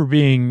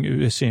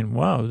remember saying,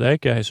 wow, that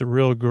guy's a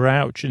real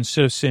grouch,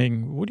 instead of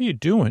saying, what are you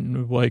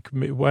doing? Why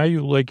are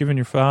you giving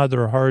your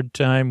father a hard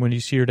time when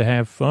he's here to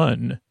have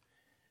fun?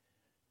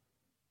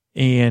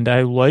 And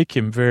I like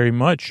him very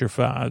much, your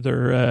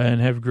father,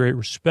 and have great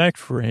respect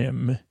for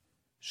him.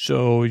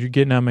 So you're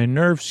getting on my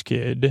nerves,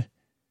 kid.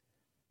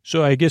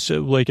 So I guess,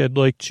 I'd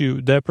like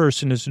to, that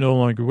person is no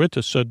longer with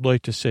us, so I'd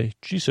like to say,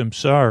 geez, I'm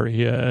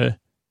sorry.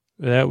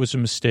 That was a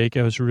mistake.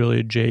 I was really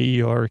a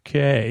Jerk.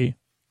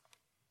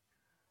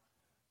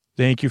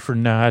 Thank you for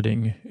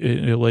nodding,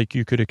 like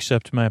you could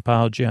accept my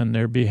apology on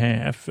their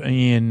behalf.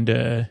 And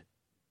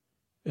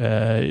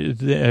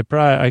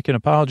I can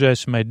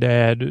apologize to my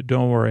dad.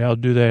 Don't worry, I'll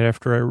do that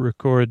after I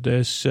record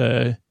this.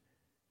 And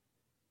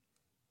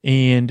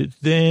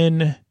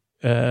then,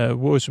 what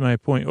was my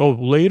point? Oh,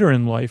 later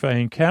in life, I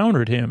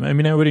encountered him. I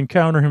mean, I would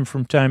encounter him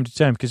from time to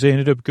time because I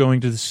ended up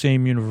going to the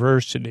same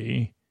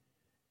university.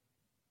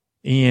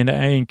 And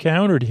I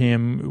encountered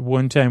him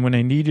one time when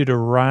I needed a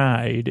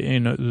ride,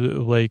 and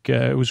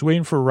I was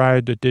waiting for a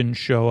ride that didn't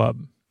show up.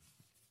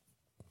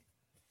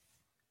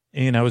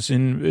 And I was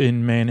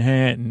in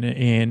Manhattan,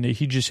 and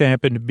he just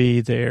happened to be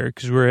there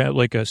because we're at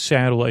like a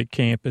satellite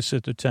campus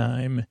at the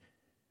time.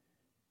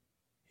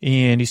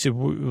 And he said,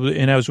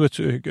 and I was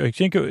with, I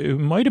think it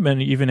might have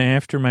been even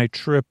after my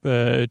trip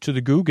to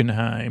the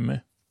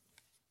Guggenheim.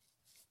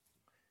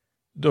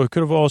 Though it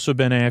could have also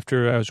been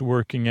after I was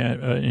working at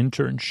an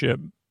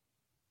internship.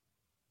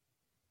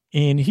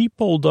 And he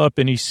pulled up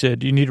and he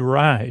said, you need a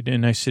ride?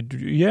 And I said,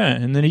 yeah.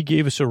 And then he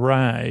gave us a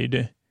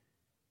ride.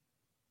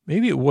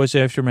 Maybe it was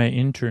after my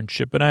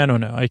internship, but I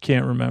don't know. I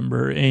can't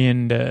remember.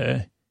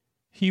 And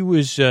he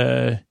was,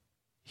 what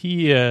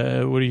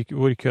do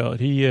you call it?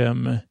 He,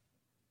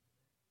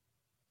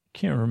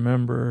 can't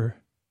remember.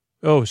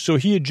 Oh, so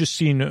he had just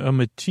seen a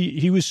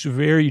Matisse. He was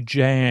very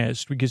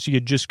jazzed because he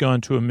had just gone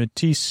to a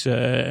Matisse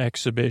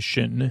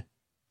exhibition.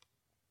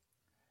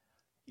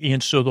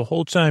 And so the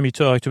whole time he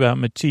talked about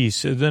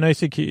Matisse. Then I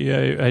think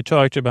I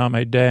talked about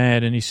my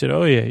dad, and he said,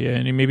 oh, yeah.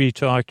 And maybe he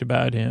talked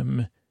about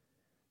him.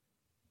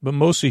 But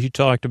mostly he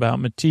talked about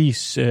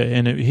Matisse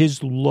and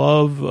his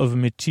love of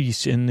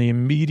Matisse and the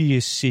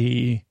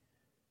immediacy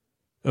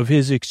of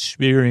his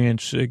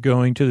experience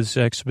going to this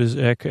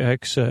exhibition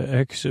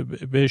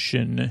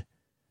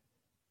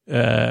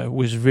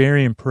was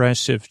very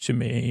impressive to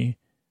me.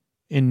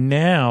 And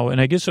now, and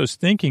I guess I was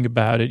thinking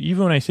about it,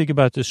 even when I think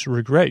about this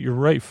regret, you're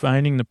right,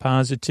 finding the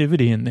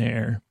positivity in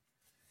there.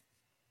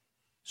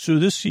 So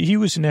he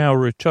was now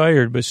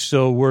retired, but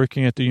still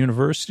working at the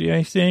university,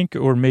 I think,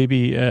 or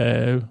maybe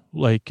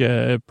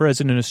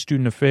president of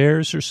student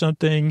affairs or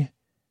something.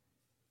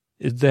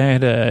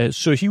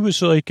 So he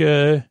was like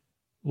a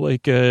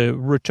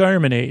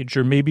retirement age,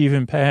 or maybe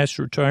even past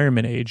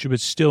retirement age,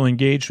 but still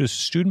engaged with the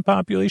student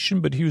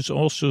population, but he was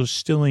also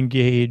still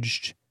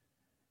engaged.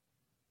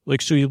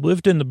 So he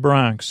lived in the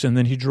Bronx, and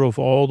then he drove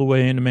all the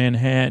way into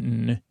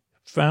Manhattan,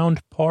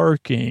 found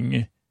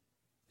parking,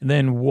 and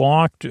then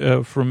walked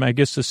from, I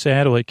guess, the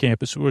satellite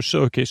campus.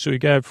 So he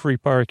got free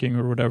parking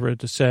or whatever at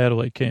the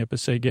satellite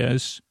campus, I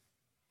guess.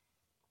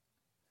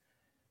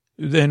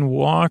 Then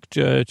walked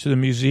to the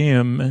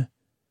museum,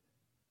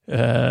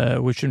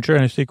 which I'm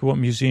trying to think what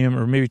museum,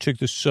 or maybe took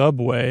the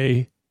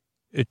subway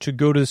to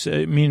go to this.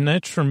 I mean,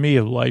 that's for me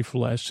a life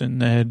lesson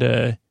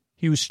that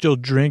he was still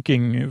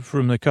drinking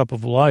from the cup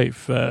of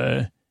life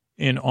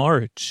in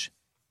art.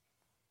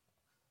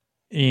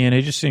 And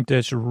I just think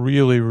that's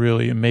really,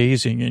 really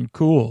amazing and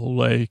cool.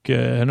 I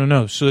don't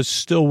know. So it's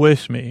still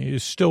with me.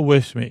 It's still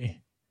with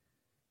me.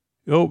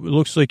 Oh, it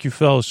looks like you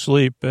fell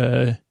asleep.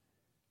 Well,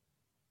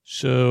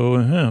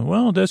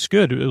 that's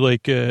good.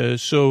 Okay,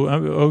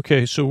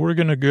 so we're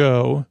going to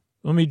go.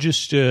 Let me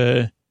just,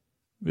 let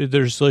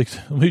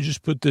me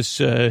just put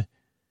this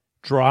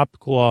drop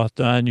cloth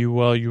on you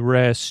while you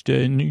rest,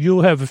 and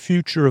you'll have a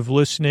future of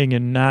listening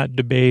and not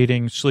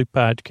debating sleep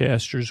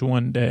podcasters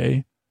one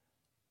day.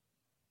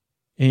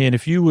 And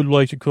if you would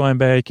like to climb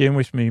back in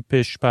with me,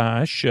 Pish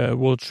Posh,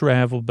 we'll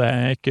travel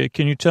back.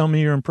 Can you tell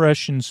me your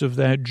impressions of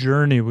that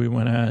journey we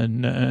went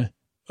on,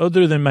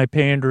 other than my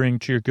pandering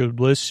to your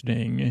good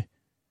listening?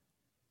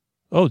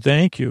 Oh,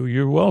 thank you.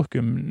 You're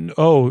welcome.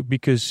 Oh,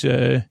 because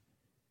you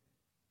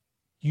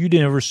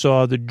never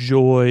saw the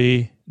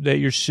joy that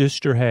your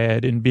sister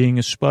had in being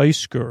a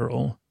Spice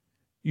Girl.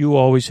 You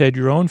always had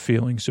your own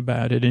feelings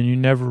about it, and you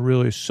never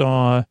really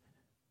saw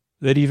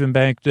that even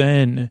back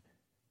then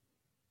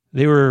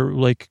they were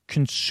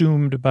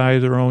consumed by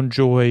their own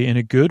joy in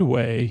a good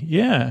way.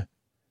 Yeah.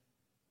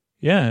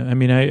 Yeah. I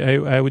mean,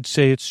 I would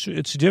say it's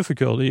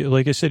difficult.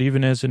 Like I said,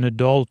 even as an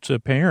adult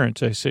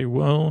parent, I say,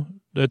 well,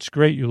 that's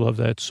great. You love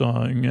that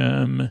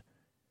song.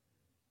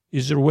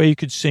 Is there a way you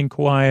could sing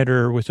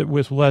quieter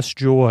with less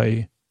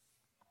joy?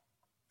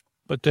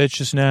 But that's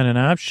just not an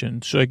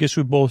option. So I guess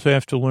we both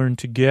have to learn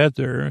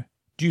together.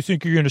 Do you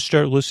think you're going to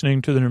start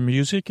listening to their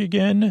music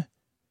again?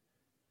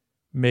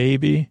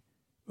 Maybe.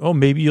 Oh,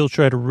 maybe you'll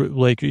try to,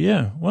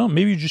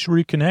 maybe you just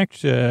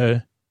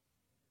reconnect.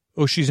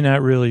 She's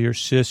not really your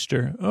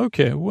sister.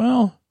 Okay,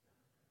 well,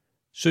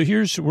 so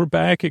we're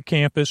back at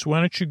campus.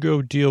 Why don't you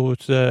go deal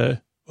with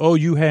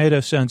you had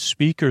us on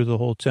speaker the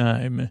whole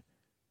time.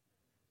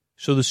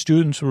 So the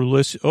students were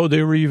listening. Oh,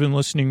 they were even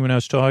listening when I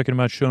was talking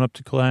about showing up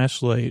to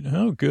class late.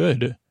 Oh,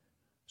 good.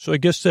 So I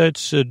guess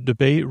that's a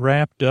debate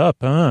wrapped up,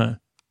 huh?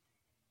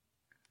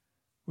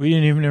 We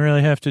didn't even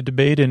really have to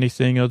debate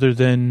anything other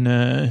than,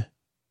 and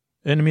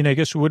I mean, I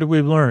guess what did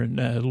we learn?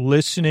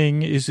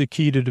 Listening is the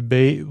key to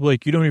debate.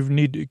 Like, you don't even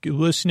need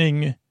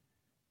listening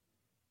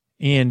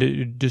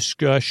and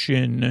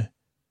discussion,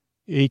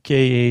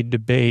 aka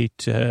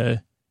debate, are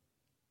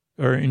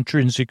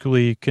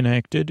intrinsically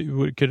connected.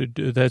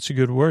 That's a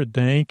good word.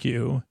 Thank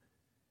you.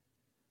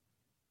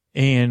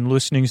 And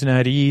listening's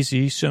not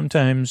easy.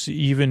 Sometimes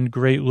even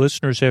great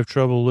listeners have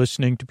trouble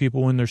listening to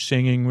people when they're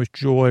singing with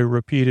joy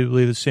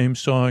repeatedly the same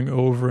song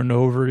over and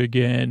over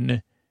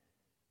again.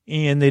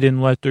 And they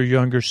didn't let their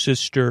younger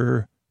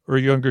sister or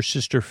younger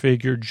sister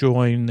figure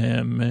join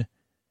them.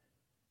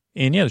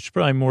 And yeah, there's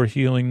probably more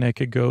healing that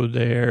could go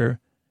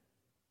there.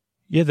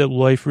 Yeah, that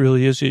life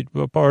really is it.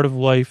 A part of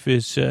life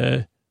is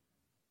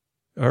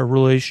our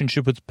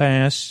relationship with the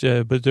past,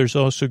 but there's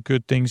also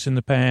good things in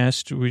the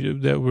past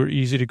that were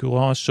easy to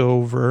gloss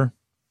over.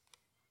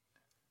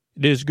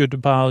 It is good to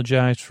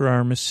apologize for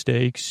our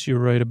mistakes. You're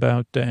right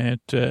about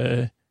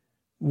that.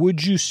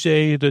 Would you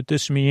say that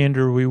this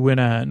meander we went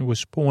on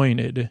was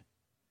pointed,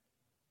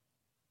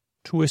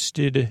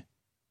 twisted,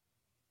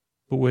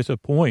 but with a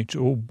point?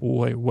 Oh,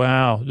 boy.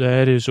 Wow.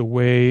 That is a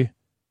way.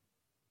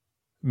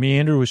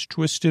 Meander was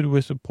twisted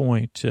with a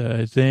point.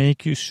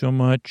 Thank you so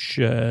much.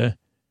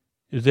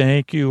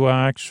 Thank you,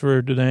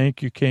 Oxford.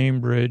 Thank you,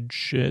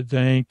 Cambridge.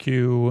 Thank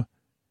you,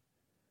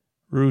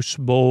 Roose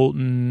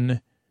Bolton,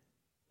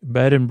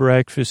 Bed and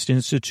Breakfast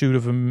Institute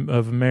of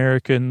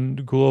American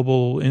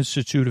Global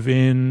Institute of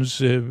Inns,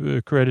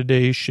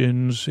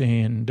 accreditations,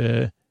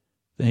 and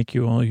thank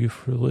you all you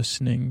for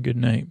listening. Good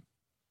night.